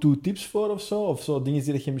go-to tips voor of zo? Of zo dingen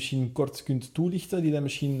die je misschien kort kunt toelichten, die dan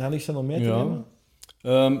misschien handig zijn om mee te nemen?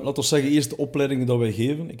 Laten we zeggen, eerst de opleidingen die wij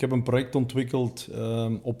geven. Ik heb een project ontwikkeld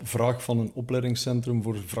op vraag van een opleidingscentrum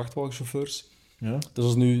voor vrachtwagenchauffeurs. Ja.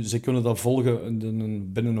 Dus ze kunnen dat volgen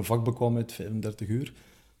binnen een vakbekwaamheid, 35 uur.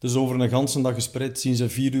 Dus over een ganse dag gespreid zien ze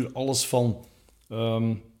 4 uur alles van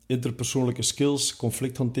interpersoonlijke skills,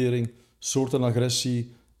 conflicthantering, soorten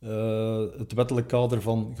agressie, het wettelijk kader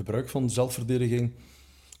van gebruik van zelfverdediging.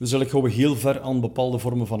 Dus eigenlijk gaan we heel ver aan bepaalde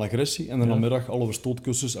vormen van agressie. En in de namiddag alle we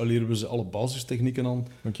stootkussens en leren we ze alle basistechnieken aan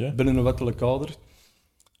binnen een wettelijk kader.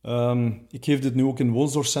 Ik geef dit nu ook in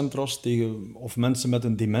woonzorgcentra's tegen of mensen met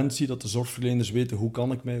een dementie, dat de zorgverleners weten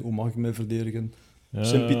hoe mag ik mij verdedigen. Ja.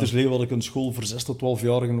 Sint-Pietersleeuw had ik een school voor 6 tot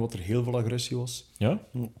 12-jarigen wat er heel veel agressie was. Ja?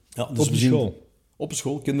 Ja, dus Op de school? Op de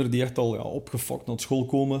school. Kinderen die echt al opgefokt naar school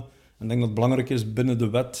komen. En ik denk dat het belangrijk is binnen de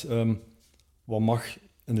wet, wat mag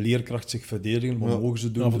een leerkracht zich verdedigen, wat mogen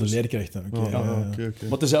ze doen. Ja, voor de Dus- leerkrachten. Oké. Oké.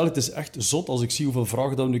 Maar het is echt zot als ik zie hoeveel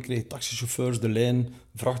vragen dat we nu krijgen. Taxichauffeurs, de lijn,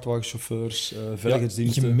 vrachtwagenchauffeurs,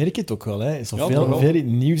 veiligheidsdiensten. Je merkt het ook wel, hè. Is al Ja, veel, toch wel. veel in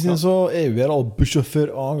het nieuws en zo. Hey, weer al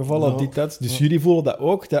buschauffeur aangevallen, Ja. dit, dat. Dus jullie voelen dat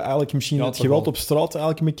ook, dat eigenlijk misschien Ja, het toch geweld wel. op straat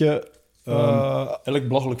eigenlijk een beetje... Eigenlijk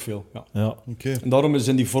belachelijk veel, ja. ja. Oké. En daarom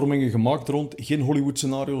zijn die vormingen gemaakt rond geen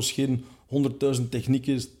Hollywood-scenario's, geen 100.000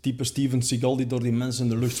 technieken, type Steven Seagal die door die mensen in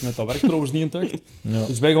de lucht smet. Dat werkt trouwens niet in het echt. Ja.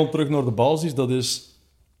 Dus wij gaan terug naar de basis, dat is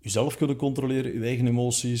jezelf kunnen controleren, je eigen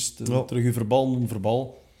emoties, terug je verbaal doen,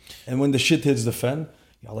 verbaal. En when the shit hits the fan,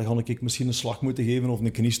 ja, dan ga ik misschien een slag moeten geven of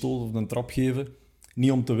een kniestoot of een trap geven.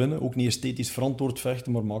 Niet om te winnen, ook niet esthetisch verantwoord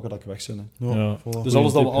vechten, maar maken dat ik weg ben. Hè. Ja. Voilà. Dus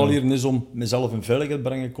alles dat we tip, ja. aanleren is om mezelf in veiligheid te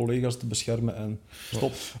brengen, collega's te beschermen en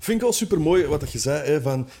stop. Vind ik wel super mooi wat dat je zei. Hè,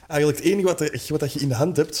 van, eigenlijk het enige wat dat je in de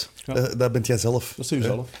hand hebt, dat bent jij zelf. Dat is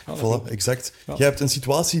jezelf. Ja, dat Voilà, klopt. exact. Ja. Jij hebt een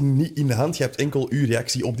situatie niet in de hand, je hebt enkel uw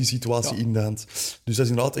reactie op die situatie in de hand. Dus dat is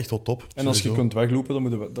inderdaad echt wel top. En als je sowieso. kunt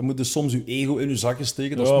weglopen, dan moet je soms je ego in je zakken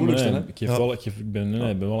steken. Dat is Ja, het maar moeilijkste. nee, Hè?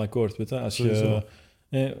 ik ben wel akkoord. Weet je? Als je, Sowieso.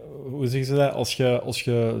 hoe zeggen ze dat? Als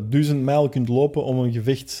je 1000 mijl kunt lopen om een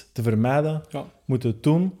gevecht te vermijden, Ja. moet je het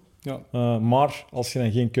doen. Ja. Maar als je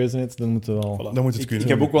dan geen keuze hebt, dan moet je wel... Voilà. Dan moet het ik kunnen.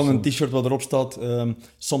 heb ook wel een t-shirt waar erop staat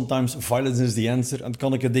sometimes violence is the answer. En dan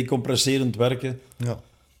kan ik het decompresserend werken. Ja.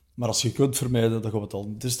 Maar als je kunt vermijden, dan gaat het al.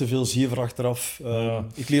 Het is te veel zever achteraf. Ja.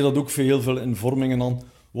 Ik leer dat ook voor heel veel in vormingen aan.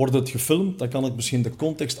 Wordt het gefilmd, dan kan ik misschien de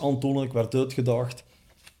context aantonen. Ik werd uitgedaagd.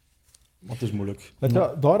 Maar het is moeilijk. Weet je,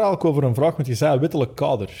 daar eigenlijk over een vraag, want je zei wettelijk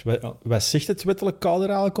kader. Wat zegt het wettelijk kader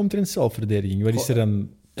eigenlijk omtrent zelfverdediging? Wat is er dan Eigenlijk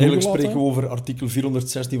toegelaten? spreken we over artikel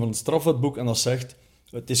 416 van het strafwetboek en dat zegt,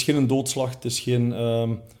 het is geen doodslag, het is geen...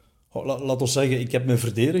 laat ons zeggen, ik heb me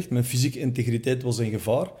verdedigd, mijn fysieke integriteit was in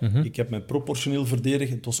gevaar, ik heb mij proportioneel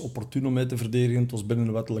verdedigd, het was opportun om mij te verdedigen, het was binnen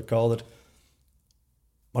een wettelijk kader.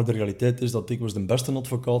 Maar de realiteit is dat dikwijls de beste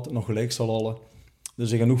advocaat nog gelijk zal halen. Er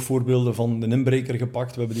zijn genoeg voorbeelden van een inbreker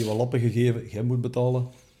gepakt, we hebben die wat lappen gegeven, jij moet betalen.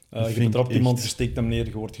 Je vind ik betrapt iemand, echt- je steekt hem neer,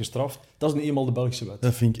 je wordt gestraft. Dat is nu eenmaal de Belgische wet.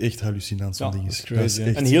 Dat vind ik echt hallucinant, zo'n Ja, ding. dat Dat is is crazy,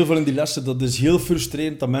 echt... En heel veel in die lessen, dat is heel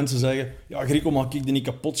frustrerend dat mensen zeggen, ja, Grieko, mag ik die niet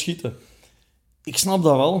kapot schieten? Ik snap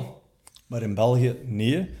dat wel, maar in België,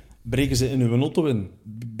 nee. Breken ze in uw auto in,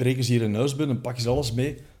 breken ze hier in huis binnen, pakken ze alles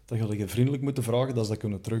mee, dan ga je vriendelijk moeten vragen dat ze dat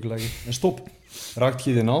kunnen terugleggen. En stop. Raakt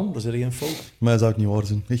je die aan, dan is er geen fout. Maar dat zou ik niet waar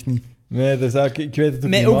zijn. Echt niet. Nee, dat is eigenlijk, ik weet het ook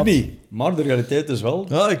Mij niet. ook maat. niet. Maar de realiteit is wel,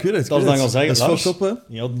 Ja, ik weet het. dat ze dan gaan zeggen, dat is Lars, fucked up,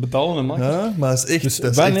 hè? je had betalen en mag. Ja, maar dat is echt... Dus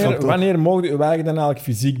dat is echt fucked up. wanneer mogen je dan eigenlijk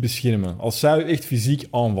fysiek beschermen? Als zou je echt fysiek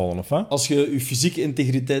aanvallen, of wat? Als je fysieke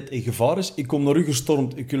integriteit in gevaar is, ik kom naar u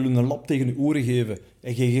gestormd, ik wil u een lap tegen uw oren geven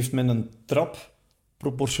en jij geeft mij een trap,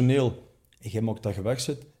 proportioneel, en jij maakt dat je weg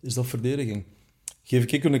zit, is dat verdediging. Geef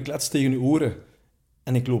ik een klets tegen uw oren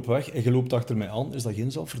en ik loop weg en je loopt achter mij aan, is dat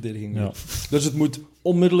geen zelfverdediging meer. Ja. Dus het moet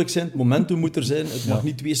onmiddellijk zijn, het momentum moet er zijn, het mag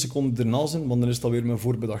niet 2 seconden erna zijn, want dan is dat weer mijn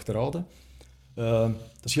voorbedachte raden. Dat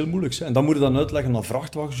is heel moeilijk. Hè? En dan moet je dan uitleggen aan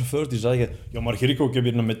vrachtwagenchauffeurs die zeggen, ja maar Grieko, ik heb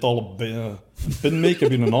hier een metalen pin mee, ik heb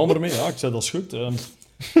hier een hamer mee. Ja, ik zei, dat is goed.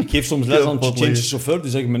 Ik geef soms les aan Tsjetsjeense chauffeurs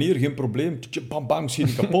die zeggen, meneer, geen probleem, bam, bam, schiet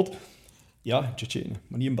je kapot. Ja, Tsjetsjenen,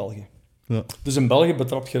 maar niet in België. Ja. Dus in België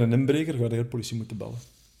betrap je een inbreker, ga je de politie moeten bellen.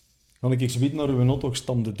 Kan ik zoiets naar uw auto, ik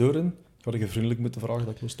stam de deur in, ga je vriendelijk moeten vragen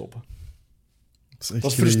dat ik wil stoppen. echt Dat is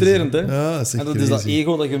crazy. frustrerend, hè? Ja, dat is echt En dat is dat crazy.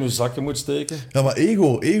 ego dat je in je zakken moet steken. Ja, maar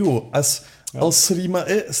ego. Als er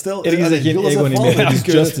iemand... Stel... Ergens is geen Jules ego zijn niet meer. vader- Het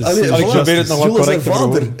is justice. Allee, Ik voilà. probeer het nog wat Jules zijn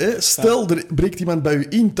correcter te vader. Stel, er breekt iemand bij u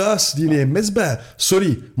in thuis die neemt een mes bij.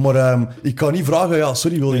 Sorry, maar ik kan niet vragen... Ja,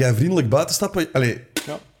 sorry, wil jij vriendelijk buitenstappen? Allee,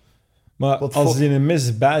 Ja. Maar Wat als fuck? hij een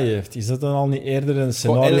mes bij heeft, is dat dan al niet eerder een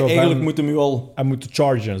scenario Eigenlijk van... moet hem u al Hij moet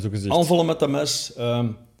chargen, zo gezegd. aanvallen met dat mes.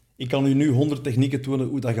 Ik kan u nu 100 technieken tonen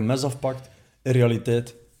hoe dat je mes afpakt. In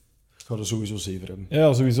realiteit ga je sowieso 7 hebben.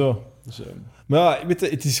 Ja, sowieso. Dus, Maar ja, weet je,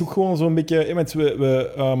 het is ook gewoon zo'n beetje...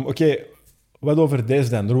 Oké, wat over deze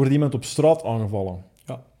dan? Er wordt iemand op straat aangevallen.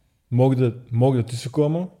 ja. Mogen er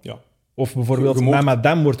tussenkomen? Ja. Of bijvoorbeeld, Je mag- mijn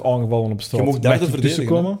madame wordt aangevallen op straat. Je mag derde Mag je verdedigen.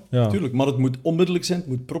 tussenkomen? Ja. Tuurlijk, maar het moet onmiddellijk zijn, het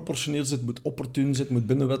moet proportioneel zijn, het moet opportun zijn, het moet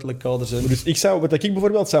binnen wettelijk kader zijn. Dus wat ik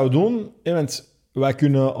bijvoorbeeld zou doen... Want wij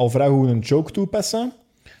kunnen al vrij goed een choke toepassen.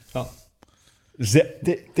 Ja.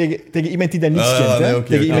 Tegen iemand die dat niks kent. Hè? Nee,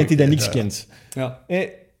 tegen iemand die dat niks kent. Ja.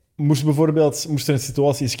 Moest er een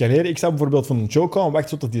situatie escaleren, ik zou bijvoorbeeld van een joke aan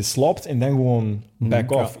wachten tot hij slaapt en dan gewoon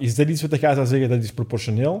back off. Is dat iets wat jij zou zeggen dat is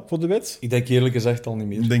proportioneel voor de wet? Ik denk eerlijk gezegd al niet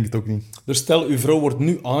meer. Ik denk het ook niet. Dus stel, uw vrouw wordt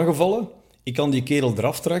nu aangevallen. Ik kan die kerel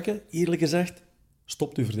eraf trekken. Eerlijk gezegd,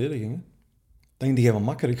 stopt uw verdediging. Hè. Denk je van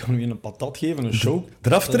makker, ik ga nu een patat geven, een show.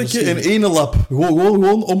 Eraf trekken in één lap. Gewoon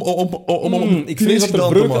om ik vrees dat er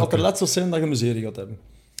breuken, dat er letsels zijn dat je miserie gaat hebben.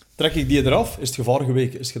 Trek ik die eraf, is het gevaar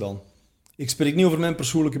geweken, is gedaan. Ik spreek niet over mijn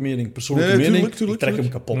persoonlijke mening. Tuurlijk, ik trek hem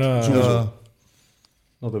kapot. Ja. Sowieso.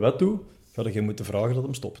 Naar de wet toe, ga je moeten vragen dat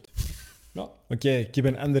hem stopt. Ja. Oké, ik heb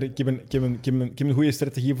een goede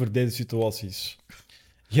strategie voor deze situaties.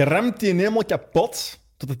 Je remt die helemaal kapot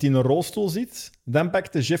totdat hij in een rolstoel zit. Dan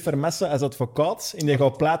pakt de Jeff Vermesse als advocaat en die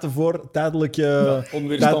gaat pleiten voor tijdelijke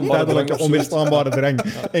onweerstaanbare drang.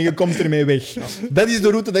 En je komt ermee weg. Dat is de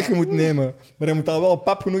route dat je moet nemen. Maar je moet al wel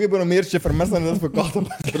pap genoeg hebben om eerst Jeff Vermesse als advocaat te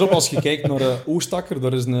maken. Daarop, als je kijkt naar Oostakker,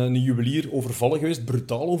 daar is een juwelier overvallen geweest,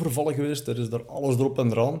 brutaal overvallen geweest. Er is daar alles erop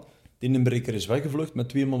en eraan. Die inbreker is weggevlucht met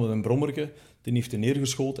 2 man met een brommerke. Die heeft hij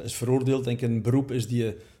neergeschoten, is veroordeeld. En in een beroep is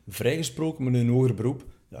die vrijgesproken, maar in een hoger beroep.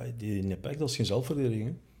 Ja, die nepek, dat is geen zelfverdediging.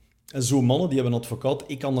 Hè. En zo'n mannen, die hebben een advocaat,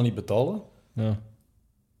 ik kan dat niet betalen. Ja.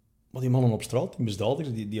 Maar die mannen op straat, die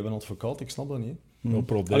misdadigers, die hebben een advocaat, ik snap dat niet. No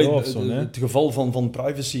probleem of zo, hè? Het geval van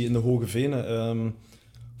privacy in de Hoge Venen.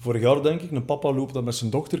 Vorig jaar, denk ik, een papa loopt dan met zijn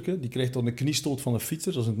dochterke, die krijgt dan een kniestoot van een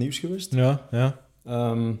fietser, dat is in het nieuws geweest. Ja.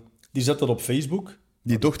 Die zet dat op Facebook.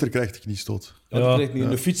 Die dochter krijgt de kniestoot. Ja,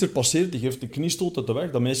 een fietser passeert, die geeft een kniestoot uit de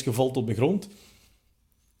weg, dat meisje valt op de grond.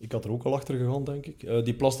 Ik had er ook al achter gegaan, denk ik.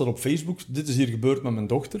 Die plast dat op Facebook. Dit is hier gebeurd met mijn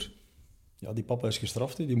dochter. Ja, die papa is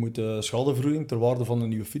gestraft. Hè. Die moet schadevergoeding ter waarde van een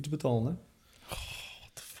nieuwe fiets betalen. Hè. What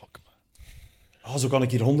the fuck, man. Zo kan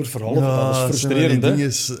ik hier 100 verhalen vertellen. Dat is frustrerend. Hè.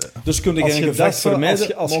 Dus kun je geen gevecht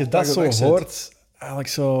vermijden. Als je dat zo hoort, eigenlijk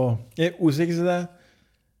zo... hoe zeggen ze dat?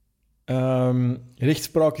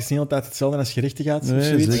 Rechtspraak is niet altijd hetzelfde als gerechtigheid. Nee,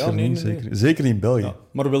 zoiets. zeker niet. Zeker niet in België. Ja.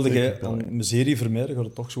 Maar wilde jij dan miserie vermijden, ga je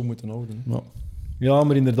het toch zo moeten houden. Hè. Ja. Ja,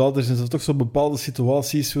 maar inderdaad, er zijn toch zo bepaalde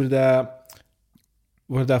situaties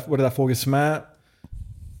waar dat volgens mij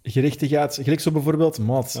gerechtigheid... Gelijk zo bijvoorbeeld,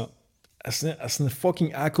 maat, als een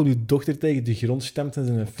fucking akel je dochter tegen de grond stemt en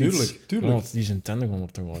zijn fiets... Tuurlijk. Maat, die zijn tanden gewoon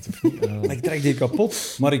op te laten. Of niet? Ik trek die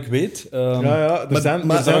kapot, maar ik weet... Er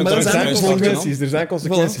zijn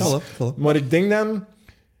consequenties. Voilà. Maar ik denk dan...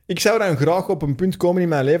 Ik zou dan graag op een punt komen in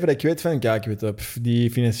mijn leven dat ik weet van, kijk, weet je,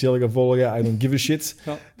 die financiële gevolgen, I don't give a shit.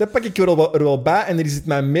 Ja. Dat pak ik er wel bij en er is het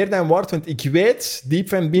mij meer dan waard, want ik weet, diep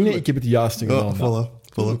van binnen, ik heb het juiste gedaan. Ja, voilà.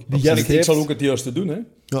 Ik zal ook het juiste doen, hè.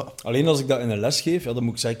 Ja. Alleen als ik dat in een les geef, dan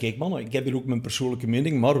moet ik zeggen, kijk man, ik heb hier ook mijn persoonlijke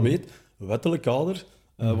mening, maar weet, wettelijk kader,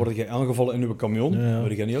 word je aangevallen in uw camion,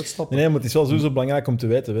 word je niet uitstappen. Nee, maar het is wel sowieso belangrijk om te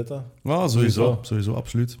weten, weet je. Ja, sowieso,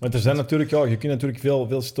 absoluut. Want er zijn natuurlijk, je kunt natuurlijk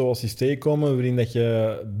veel situaties tegenkomen waarin dat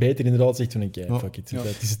je beter inderdaad zegt van, oké, fuck it. Ja.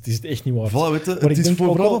 Het is het echt niet waard. Voilà, weet je,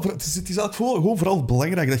 het is eigenlijk gewoon vooral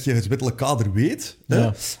belangrijk dat je het wettelijk kader weet. Hè?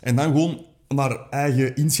 En dan gewoon naar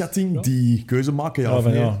eigen inschatting die keuze maken. Ja, of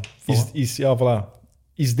nee. Voilà.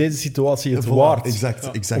 Is deze situatie het waard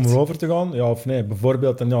exact. om erover te gaan? Ja of nee?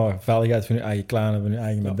 Bijvoorbeeld veiligheid van je eigen kleinen, van je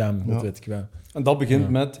eigen madame, dat weet ik wel. En dat begint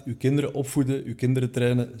met uw kinderen opvoeden, uw kinderen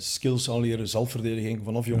trainen, skills aanleren, zelfverdediging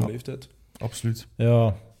vanaf jonge leeftijd. Absoluut.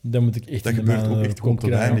 Ja, dat moet ik echt... Dat gebeurt ook echt gewoon te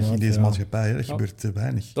weinig in deze maatschappij. Hè? Dat gebeurt te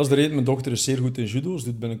weinig. Dat is de reden, mijn dochter is zeer goed in judo, ze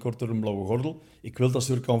doet binnenkort een blauwe gordel. Ik wil dat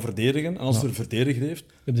ze er kan verdedigen, en als ze er verdedigd heeft...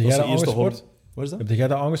 Heb jij dat aangespoord? Wat is dat? Heb jij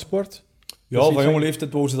dat aangespoord? Ja, van jonge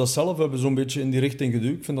leeftijd wou ze dat zelf. We hebben zo'n beetje in die richting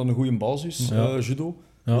geduwd. Ik vind dat een goede basis, judo.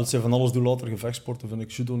 Ja. Dat zij van alles doen later gevechtsporten, vind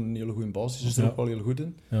ik judo een hele goede basis. Ze is er ook wel heel goed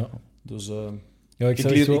in. Ja. Dus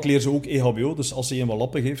ik leer ze ook EHBO, dus als ze een wat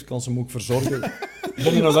lappen geeft, kan ze hem ook verzorgen.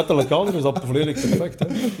 Binnen een wettelijk kader is dat volledig perfect. Hè?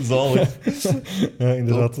 Zalig. Ja,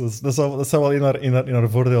 inderdaad. Dat zou wel in haar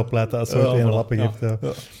voordeel pleiten als ze een lappen geeft.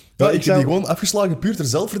 Ja, ik heb die gewoon afgeslagen puur ter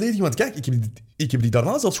zelfverdediging. Want kijk, ik heb die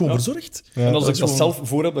daarna zelfs gewoon verzorgd. Ja, en als ik dat zelf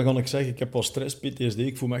voor heb, dan ga ik zeggen, ik heb wel stress, PTSD,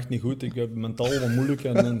 ik voel me echt niet goed, ik heb mentaal wat moeilijk.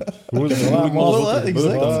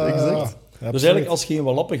 Exact. Dus eigenlijk, als je een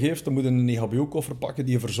wat lappen geeft, dan moet je een EHBO-koffer pakken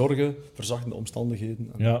die je verzorgen, verzachtende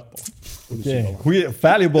omstandigheden. Goeie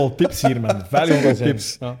valuable tips hier, man. Valuable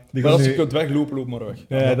tips. Ja. Maar als je kunt weglopen, loop maar weg.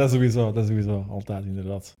 Ja, dat is sowieso. Altijd,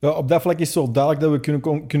 inderdaad. Ja, op dat vlak is het zo duidelijk dat we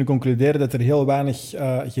kunnen concluderen dat er heel weinig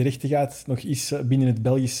gerechtigheid nog is binnen het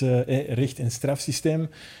Belgische recht- en strafsysteem.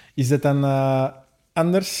 Is dat dan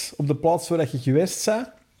anders op de plaats waar je geweest bent?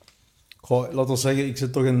 Laat ons zeggen, ik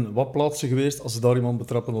zit toch in wat plaatsen geweest. Als ze daar iemand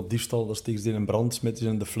betrappen op diefstal, dat steekt ze in een brand, smitten ze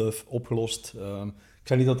in de fluif, opgelost. Ik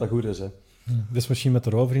zeg niet dat dat goed is. Hè. Dat is misschien met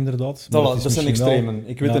erover, inderdaad. Maar Dat het zijn misschien wel- extremen.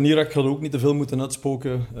 Ik weet in Irak ga ook niet te veel moeten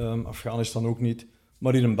uitspoken. Afghanistan ook niet.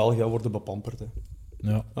 Maar hier in België worden bepamperd. Hè.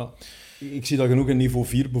 Ja. Ja. Ik zie dat genoeg in niveau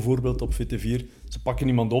 4 bijvoorbeeld op VT4. Ze pakken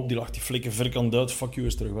iemand op, die lacht die flikken vierkant uit. Fuck you,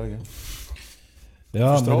 is terug weg. Hè. Ja,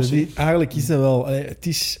 maar Frustratie. eigenlijk is dat wel...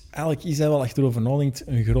 Eigenlijk is dat wel, als je erover nadenkt,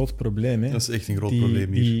 een groot probleem. Hè. Dat is echt een groot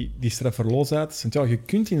probleem hier. Die strafverloosheid. Want ja, je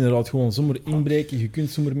kunt inderdaad gewoon zomaar inbreken, je kunt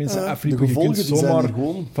zomaar mensen de afvliegen, je gevolgen kunt die zijn zomaar... er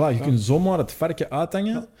gewoon. Voilà, je kunt zomaar het varken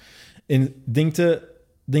uithangen. Ja. En denkt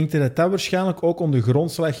je dat dat waarschijnlijk ook onder de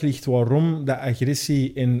grondslag ligt waarom dat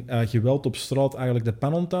agressie en geweld op straat eigenlijk de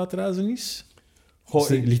pan aan het uitreizen is? Goh,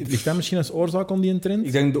 Ligt dat misschien als oorzaak aan die trend?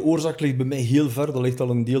 Ik denk de oorzaak ligt bij mij heel ver. Dat ligt al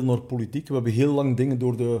een deel naar politiek. We hebben heel lang dingen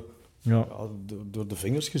door de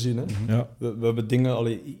vingers gezien. Hè. Ja. We hebben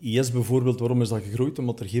dingen... IS bijvoorbeeld, waarom is dat gegroeid?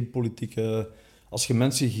 Omdat er geen politiek... als je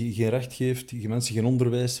mensen geen recht geeft, je mensen geen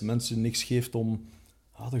onderwijs, mensen niks geeft om...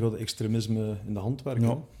 dan gaat extremisme in de hand werken.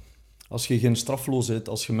 Ja. Als je geen strafloosheid,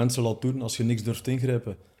 als je mensen laat doen, als je niks durft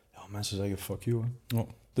ingrijpen, mensen zeggen fuck you. Hè. Ja.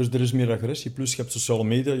 Dus er is meer agressie. Plus, je hebt sociale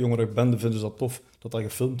media, jongere benden vinden ze dat tof dat dat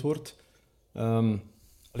gefilmd wordt.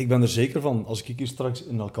 Ik ben er zeker van, als ik hier straks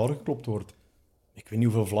in elkaar geklopt word, ik weet niet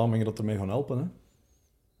hoeveel Vlamingen dat er mij gaan helpen. Hè.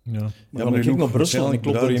 Ja. Maar dan ga ik naar Brussel en ik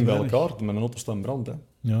klop er één bij weinig. elkaar, met een auto staat in brand. Hè.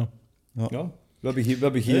 Ja. Ja. We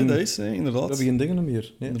hebben geen, dat is, inderdaad. we hebben geen dingen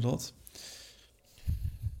meer. Nee. Inderdaad.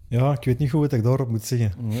 Ja, ik weet niet goed wat ik daarop moet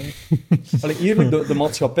zeggen. Eerlijk, de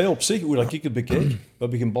maatschappij op zich, hoe dat ik het bekijk, we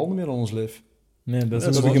hebben geen banden meer aan ons lijf. Nee, dat is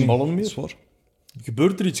We hebben geen ballen meer. Zwaar.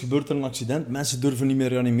 Gebeurt er iets, gebeurt er een accident, mensen durven niet meer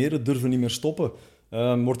reanimeren, durven niet meer stoppen.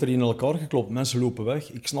 Wordt er in elkaar geklopt, mensen lopen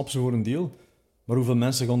weg. Ik snap ze voor een deel. Maar hoeveel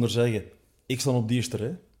mensen gaan er zeggen, ik sta op die eerste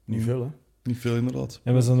rij? Niet veel, hè? Niet veel, inderdaad.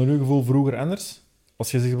 En was dat naar uw gevoel vroeger anders?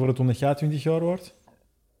 Als je zegt bijvoorbeeld toen jij 20 jaar wordt?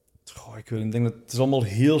 Ik weet niet, ik denk dat het is allemaal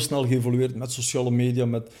heel snel geëvolueerd met sociale media,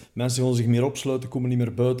 met mensen gaan zich meer opsluiten, komen niet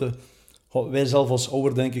meer buiten. Wij zelf als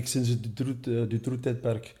ouder, denk ik, sinds het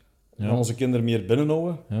Dutroux-tijdperk gaan onze kinderen meer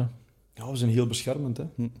binnenhouden. Ja. Ja, we zijn heel beschermend. Hè.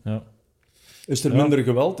 Ja. Is er minder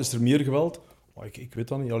geweld? Is er meer geweld? Ik weet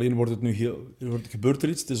dat niet. Alleen wordt het nu gebeurt er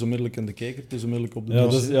iets, het is onmiddellijk in de kijker, het is onmiddellijk op de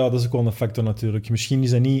dossier. Dat is ook wel een factor natuurlijk. Misschien is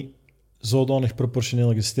dat niet zodanig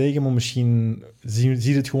proportioneel gestegen, maar misschien zie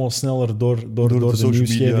je het gewoon sneller door de social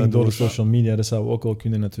nieuwsgeving, media, door de social media. Dat zou ook wel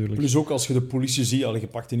kunnen natuurlijk. Plus ook als je de politie ziet, je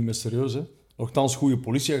pakt die niet meer serieus. Hè. Nochtans, goede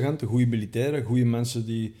politieagenten, goede militairen, goede mensen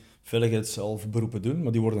die veiligheidsberoepen doen,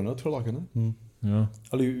 maar die worden uitgelachen. Hè. Ja.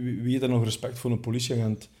 Wie heeft er nog respect voor een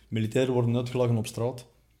politieagent? Militairen worden uitgelachen op straat.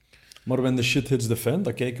 Maar when the shit hits the fan,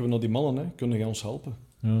 dan kijken we naar die mannen. Hè. Kunnen die ons helpen?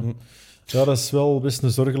 Ja. Ja, dat is wel best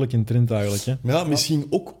een zorgelijke trend eigenlijk. Hè. Maar ja, misschien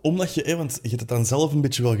ook omdat je, want je hebt het dan zelf een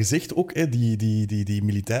beetje wel gezegd, ook die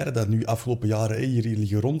militairen die nu afgelopen jaren hier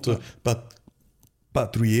liggen rond te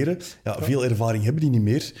patrouilleren, veel ervaring hebben die niet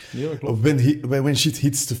meer. Ja, dat klopt. When shit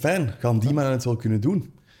hits the fan, gaan die mannen het wel kunnen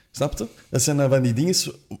doen. Snap je? Dat zijn van die dingen,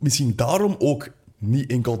 misschien daarom ook, niet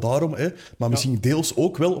enkel daarom, maar misschien deels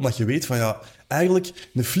ook wel, omdat je weet van eigenlijk,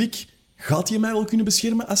 een flik, gaat hij mij wel kunnen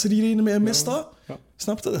beschermen als er hier een met een mes staat? Ja.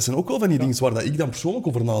 Snap je? Dat zijn ook wel van die dingen waar dat ik dan persoonlijk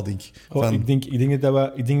over nadenk.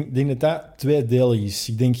 Ik denk dat tweedelig is.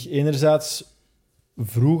 Ik denk enerzijds,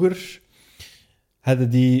 vroeger hadden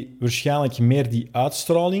die waarschijnlijk meer die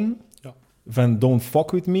uitstraling van don't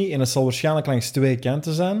fuck with me. En dat zal waarschijnlijk langs twee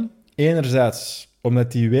kanten zijn. Enerzijds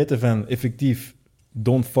omdat die weten van effectief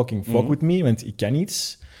don't fucking fuck with me, want ik kan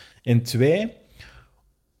iets. En twee,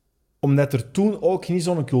 omdat er toen ook niet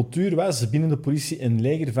zo'n cultuur was binnen de politie en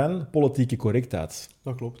leger van politieke correctheid.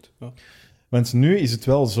 Dat klopt, ja. Want nu is het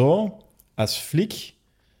wel zo, als flik,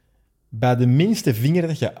 bij de minste vinger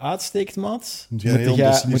dat je uitsteekt, maat,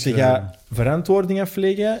 moet je verantwoording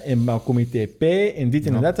afleggen en bij comité P en dit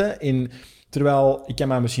en dat. En terwijl, ik kan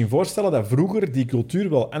me misschien voorstellen dat vroeger die cultuur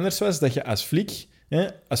wel anders was, dat je als flik,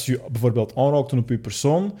 als je bijvoorbeeld aanraakte op je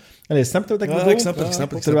persoon... snap je wat ik bedoel? Ik snap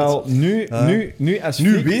het. Terwijl nu als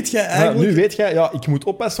flik... Nu weet jij eigenlijk... nu weet jij, ik moet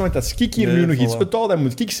oppassen, want als ik hier nu nog iets uithaal, dan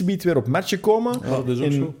moet ik subiet weer op matchen komen. Ja, dat is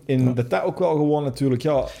ook zo. En dat ook wel gewoon natuurlijk...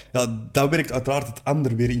 Ja, dat werkt uiteraard het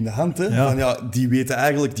ander weer in de hand. Hè? Ja. Van, die weten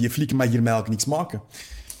eigenlijk, die flikken mag hiermee eigenlijk niks maken.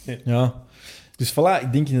 Ja. Dus voilà,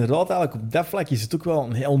 ik denk inderdaad eigenlijk op dat vlak is het ook wel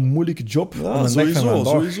een heel moeilijke job. Ja,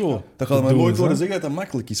 sowieso. Dat gaat mij nooit horen zeggen dat dat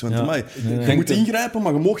makkelijk is. Want je moet ingrijpen,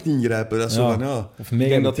 maar je mocht niet ingrijpen. Dat is zo van, Ik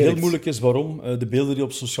denk dat het heel moeilijk is. Waarom? De beelden die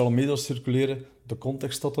op sociale media circuleren, de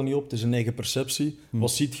context staat er niet op. Het is een eigen perceptie.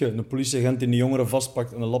 Wat ziet je? Een politieagent die een jongere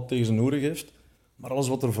vastpakt en een lap tegen zijn oren geeft. Maar alles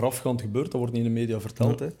wat er voorafgaand gebeurt, dat wordt niet in de media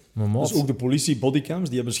verteld. Hè. Dus ook de politie, bodycams,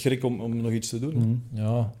 die hebben schrik om nog iets te doen.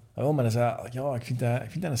 Ja, wel, maar ik vind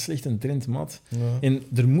dat een slechte trend, maat. Ja. En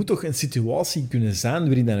er moet toch een situatie kunnen zijn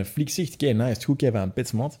waarin dan een flik zegt, kijk, is het goed, ik heb een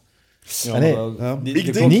pets, maat. Ja,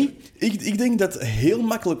 nee. Ik denk dat het heel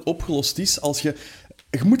makkelijk opgelost is als je...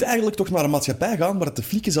 Je moet eigenlijk toch naar een maatschappij gaan waar de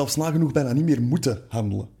flikken zelfs nagenoeg bijna niet meer moeten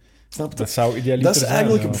handelen. Snap je? Dat zou idealiter Dat is zijn,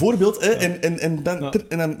 eigenlijk ja. een voorbeeld. Hè? En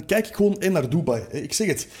dan kijk ik gewoon naar Dubai. Hè? Ik zeg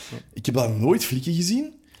het. Ik heb daar nooit flikken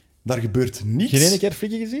gezien. Daar gebeurt niets. Geen ene keer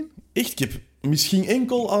flikken gezien? Echt, ik heb misschien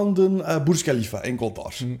enkel aan de Burj Khalifa. Enkel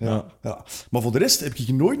daar. Ja. Maar voor de rest heb ik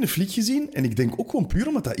nooit een flik gezien. En ik denk ook gewoon puur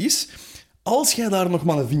omdat dat is... Als jij daar nog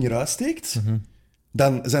maar een vinger uitsteekt,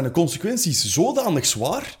 dan zijn de consequenties zodanig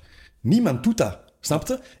zwaar. Niemand doet dat. Snap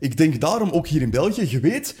je? Ik denk daarom ook hier in België, je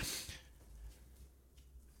weet...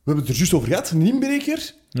 We hebben het er juist over gehad, een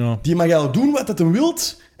inbreker, die mag eigenlijk doen wat hij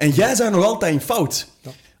wilt, en jij bent nog altijd in fout.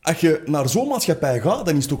 Ja. Als je naar zo'n maatschappij gaat,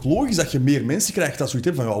 dan is het ook logisch dat je meer mensen krijgt dat zoiets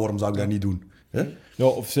hebben van, waarom zou ik dat niet doen? Hè? Ja,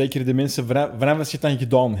 of zeker de mensen, vanaf als je het dan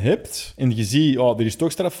gedaan hebt, en je ziet, er is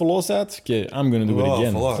toch straffeloosheid, oké, I'm gonna do it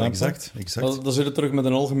again. Voilà, exact. Dan zit het terug met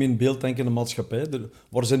een algemeen beelddenkende maatschappij.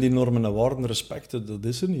 Waar zijn die normen en waarden, respect? Dat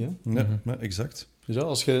is er niet, hè? Nee, exact. Dus ja,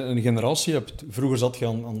 als je een generatie hebt... Vroeger zat je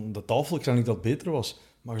aan de tafel, ik zei niet dat het beter was,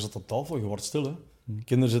 maar je zat aan tafel, je wordt stil, hè.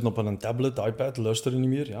 Kinderen zitten op een tablet, iPad, luisteren niet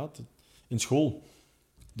meer. Ja, in school.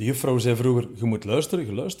 De juffrouw zei vroeger, je moet luisteren,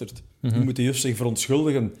 je luistert. Nu moet de juf zich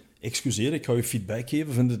verontschuldigen. Excuseer, ik ga je feedback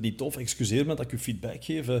geven. Vind het niet tof? Excuseer me dat ik je feedback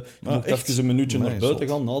geef. Je moet even een minuutje naar buiten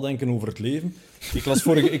gaan, nadenken over het leven. Ik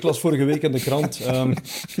las vorige week in de krant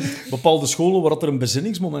bepaalde scholen waar er een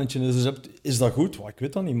bezinningsmomentje is. Dus is dat goed? Ik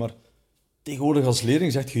weet dat niet, maar tegenwoordig als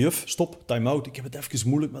leerling zegt je, juf, stop, time-out. Ik heb het even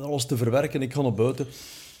moeilijk met alles te verwerken. Ik ga naar buiten.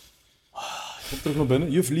 Ik kom terug naar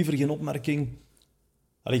binnen. Juf, liever geen opmerking.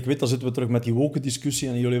 Allee, ik weet, dan zitten we terug met die woke-discussie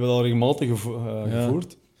en jullie hebben dat regelmatig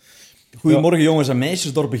gevoerd. Goedemorgen, jongens en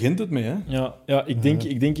meisjes, daar begint het mee. Hè? Ja,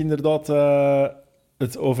 ik denk inderdaad...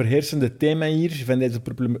 het overheersende thema hier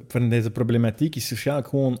van deze problematiek is waarschijnlijk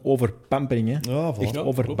gewoon overpampering. Hè? Ja, voilà. Echt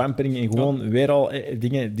overpampering en gewoon weer al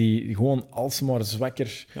dingen die gewoon alsmaar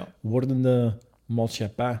zwakker wordende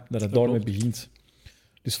maatschappij, dat het daarmee begint.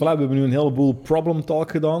 Dus voilà, we hebben nu een heleboel problem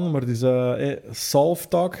talk gedaan, maar het is solve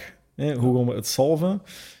talk. Hoe gaan we het solven?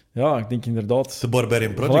 Ja, ik denk inderdaad... De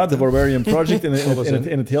Barbarian Project. Voilà, de Barbarian Project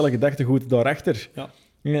en het hele gedachtegoed daarachter. Ja.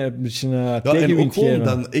 Een beetje tegenwind en ook geven.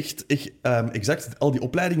 Dan echt exact al die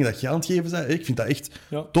opleidingen dat je aan het geven bent, ik vind dat echt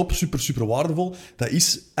top, super waardevol. Dat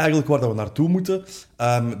is eigenlijk waar we naartoe moeten.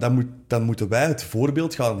 Dan moeten wij het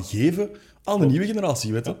voorbeeld gaan geven aan de nieuwe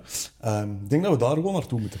generatie, weet je. Ik denk dat we daar gewoon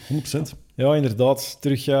naartoe moeten, 100%. Ja, inderdaad.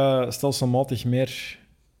 Terug stelselmatig meer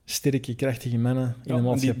sterke, krachtige mannen in de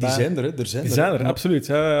maatschappij. Die zijn er, hè. Die zijn er, absoluut.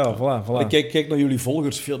 Ja, voilà. Kijk naar jullie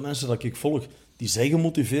volgers. Veel mensen dat ik volg, die zijn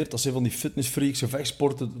gemotiveerd. Dat zijn van die fitnessfreaks,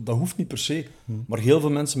 vechtsporten. Dat hoeft niet per se. Maar heel veel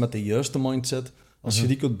mensen met de juiste mindset, als je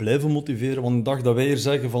die kunt blijven motiveren, want een dag dat wij hier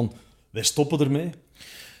zeggen van, wij stoppen ermee.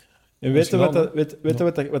 En weet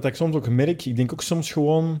je wat ik soms ook merk? Ik denk ook soms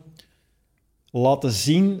gewoon laten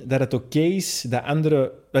zien dat het oké is dat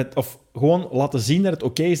anderen... Of gewoon laten zien dat het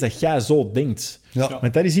oké is dat jij zo denkt. Ja.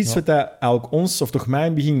 Want dat is iets wat dat eigenlijk ons, of toch mij in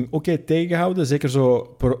het begin ook heeft tegengehouden. Zeker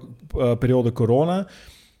zo periode corona.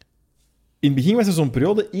 In het begin was er zo'n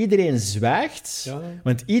periode, iedereen zwijgt. Ja.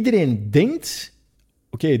 Want iedereen denkt...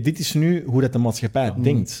 Oké, dit is nu hoe dat de maatschappij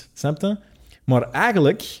denkt. Snap je? Maar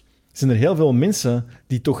eigenlijk zijn er heel veel mensen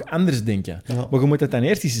die toch anders denken. Ja. Maar je moet het dan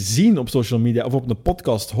eerst eens zien op social media of op een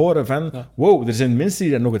podcast horen van... Wow, er zijn mensen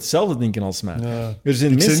die daar nog hetzelfde denken als mij. Ja. Ik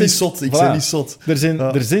ben niet zot. Er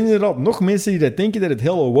zijn inderdaad nog mensen die dat denken dat het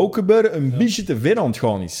hele woke gebeuren een beetje te ver aan het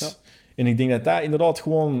gaan is. Ja. En ik denk dat dat inderdaad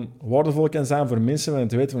gewoon waardevol kan zijn voor mensen, want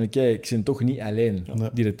te weten van, oké, ik ben toch niet alleen.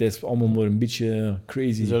 Die het is allemaal maar een beetje crazy.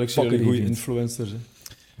 Dus eigenlijk zijn goede influencers, hè?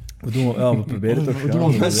 We proberen het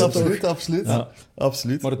toch.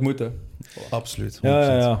 Absoluut. Maar het moet, hè. Absoluut.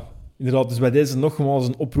 Ja. Inderdaad, dus bij deze nogmaals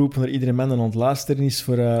een oproep naar iedere man en aan het luisteren is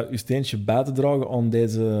voor uw steentje bij te dragen aan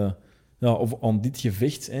deze... of aan dit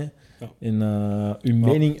gevecht. Hè. Ja. En uw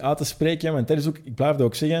mening uit te spreken. Want dat is ook, ik blijf dat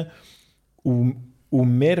ook zeggen... Hoe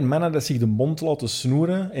meer mannen dat zich de mond laten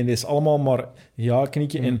snoeren en die is allemaal maar ja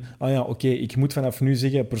knikken en oké, ik moet vanaf nu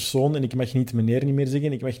zeggen persoon en ik mag niet meneer niet meer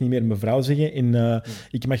zeggen, ik mag niet meer mevrouw zeggen en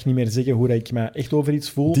ik mag niet meer zeggen hoe dat ik me echt over iets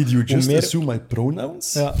voel. Did you just assume my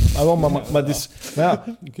pronouns? Ja,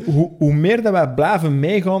 hoe meer dat wij blijven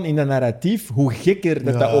meegaan in dat narratief, hoe gekker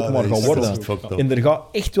dat ook maar gaat worden. En er gaat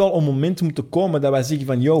echt wel een moment moeten komen dat wij zeggen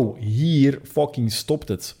van yo, hier fucking stopt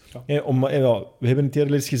het. Ja. We hebben het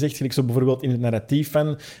eerder eens gezegd, gelijk zo bijvoorbeeld in het narratief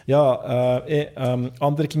van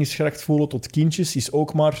aantrekkingskracht voelen tot kindjes is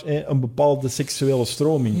ook maar een bepaalde seksuele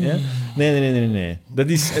stroming. Nee. Dat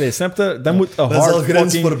is, snap je? Dat moet een hard fucking...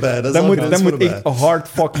 grens voorbij. Dat moet echt een hard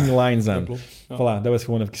fucking line zijn. Voilà, dat was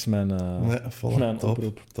gewoon even mijn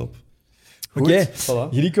oproep. Top. Oké, Voilà.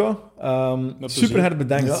 Grieko, plezier. super hard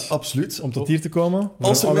bedankt Ja, absoluut. om tot hier te komen.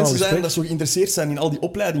 Als er Een mensen aangenaam zijn dat zo geïnteresseerd zijn in al die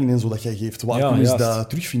opleidingen en zo dat jij geeft, waar kunnen ze juist. dat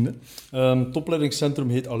terugvinden? Het opleidingscentrum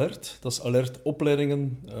heet Alert. Dat is Alert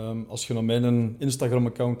Opleidingen. Als je naar mijn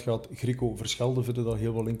Instagram-account gaat, Grieko Verschelde, vind je daar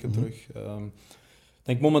heel veel linken terug. Ik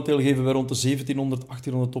denk momenteel geven we rond de 1700,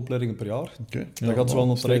 1800 opleidingen per jaar. Oké. Dat gaat zowel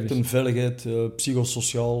naar stevig. trajecten, veiligheid,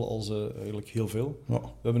 psychosociaal als eigenlijk heel veel. Ja. We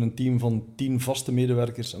hebben een team van 10 vaste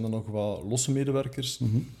medewerkers en dan nog wat losse medewerkers.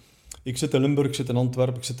 Ik zit in Limburg, ik zit in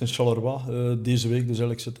Antwerpen, ik zit in Charleroi deze week, dus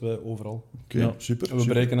eigenlijk zitten wij overal. Oké, Ja. super. En we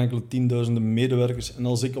bereiken enkele tienduizenden medewerkers. En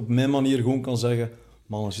als ik op mijn manier gewoon kan zeggen,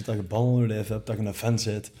 man, als je dat je bal in je lijf hebt, dat je een fan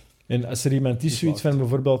bent. En als er iemand is, zoiets van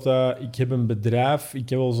bijvoorbeeld, ik heb een bedrijf, ik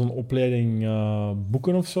heb wel zo'n opleiding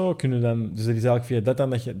boeken of zo, kunnen dan, dus dat is eigenlijk via dat dan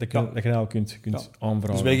dat je nou kunt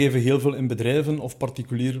aanvragen. Dus wij geven heel veel in bedrijven of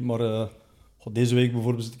particulier, maar deze week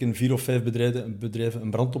bijvoorbeeld zit ik in 4 of 5 bedrijven een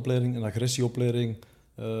brandopleiding, een agressieopleiding,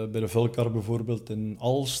 bij de Vulkar bijvoorbeeld in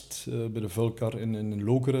Aalst, bij de Vulkar in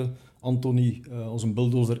Lokeren. Anthony, onze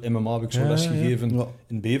bulldozer MMA, heb ik zo lesgegeven Ja.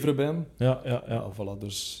 in Beveren bij hem. Ja. Voilà,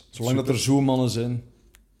 dus zolang dat er zo mannen zijn,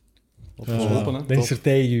 dat is open, hè. Dan is er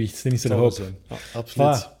tegengewicht, dan is er Zal hoop. zijn. Ja,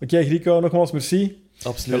 absoluut. Voilà. Oké, Grieko, nogmaals merci.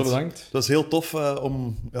 Absoluut. Heel bedankt. Dat is heel tof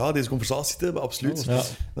om deze conversatie te hebben, absoluut. Ja.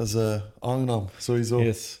 Dat is aangenaam, sowieso.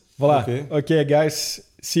 Yes. Voilà. Oké, guys.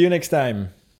 See you next time.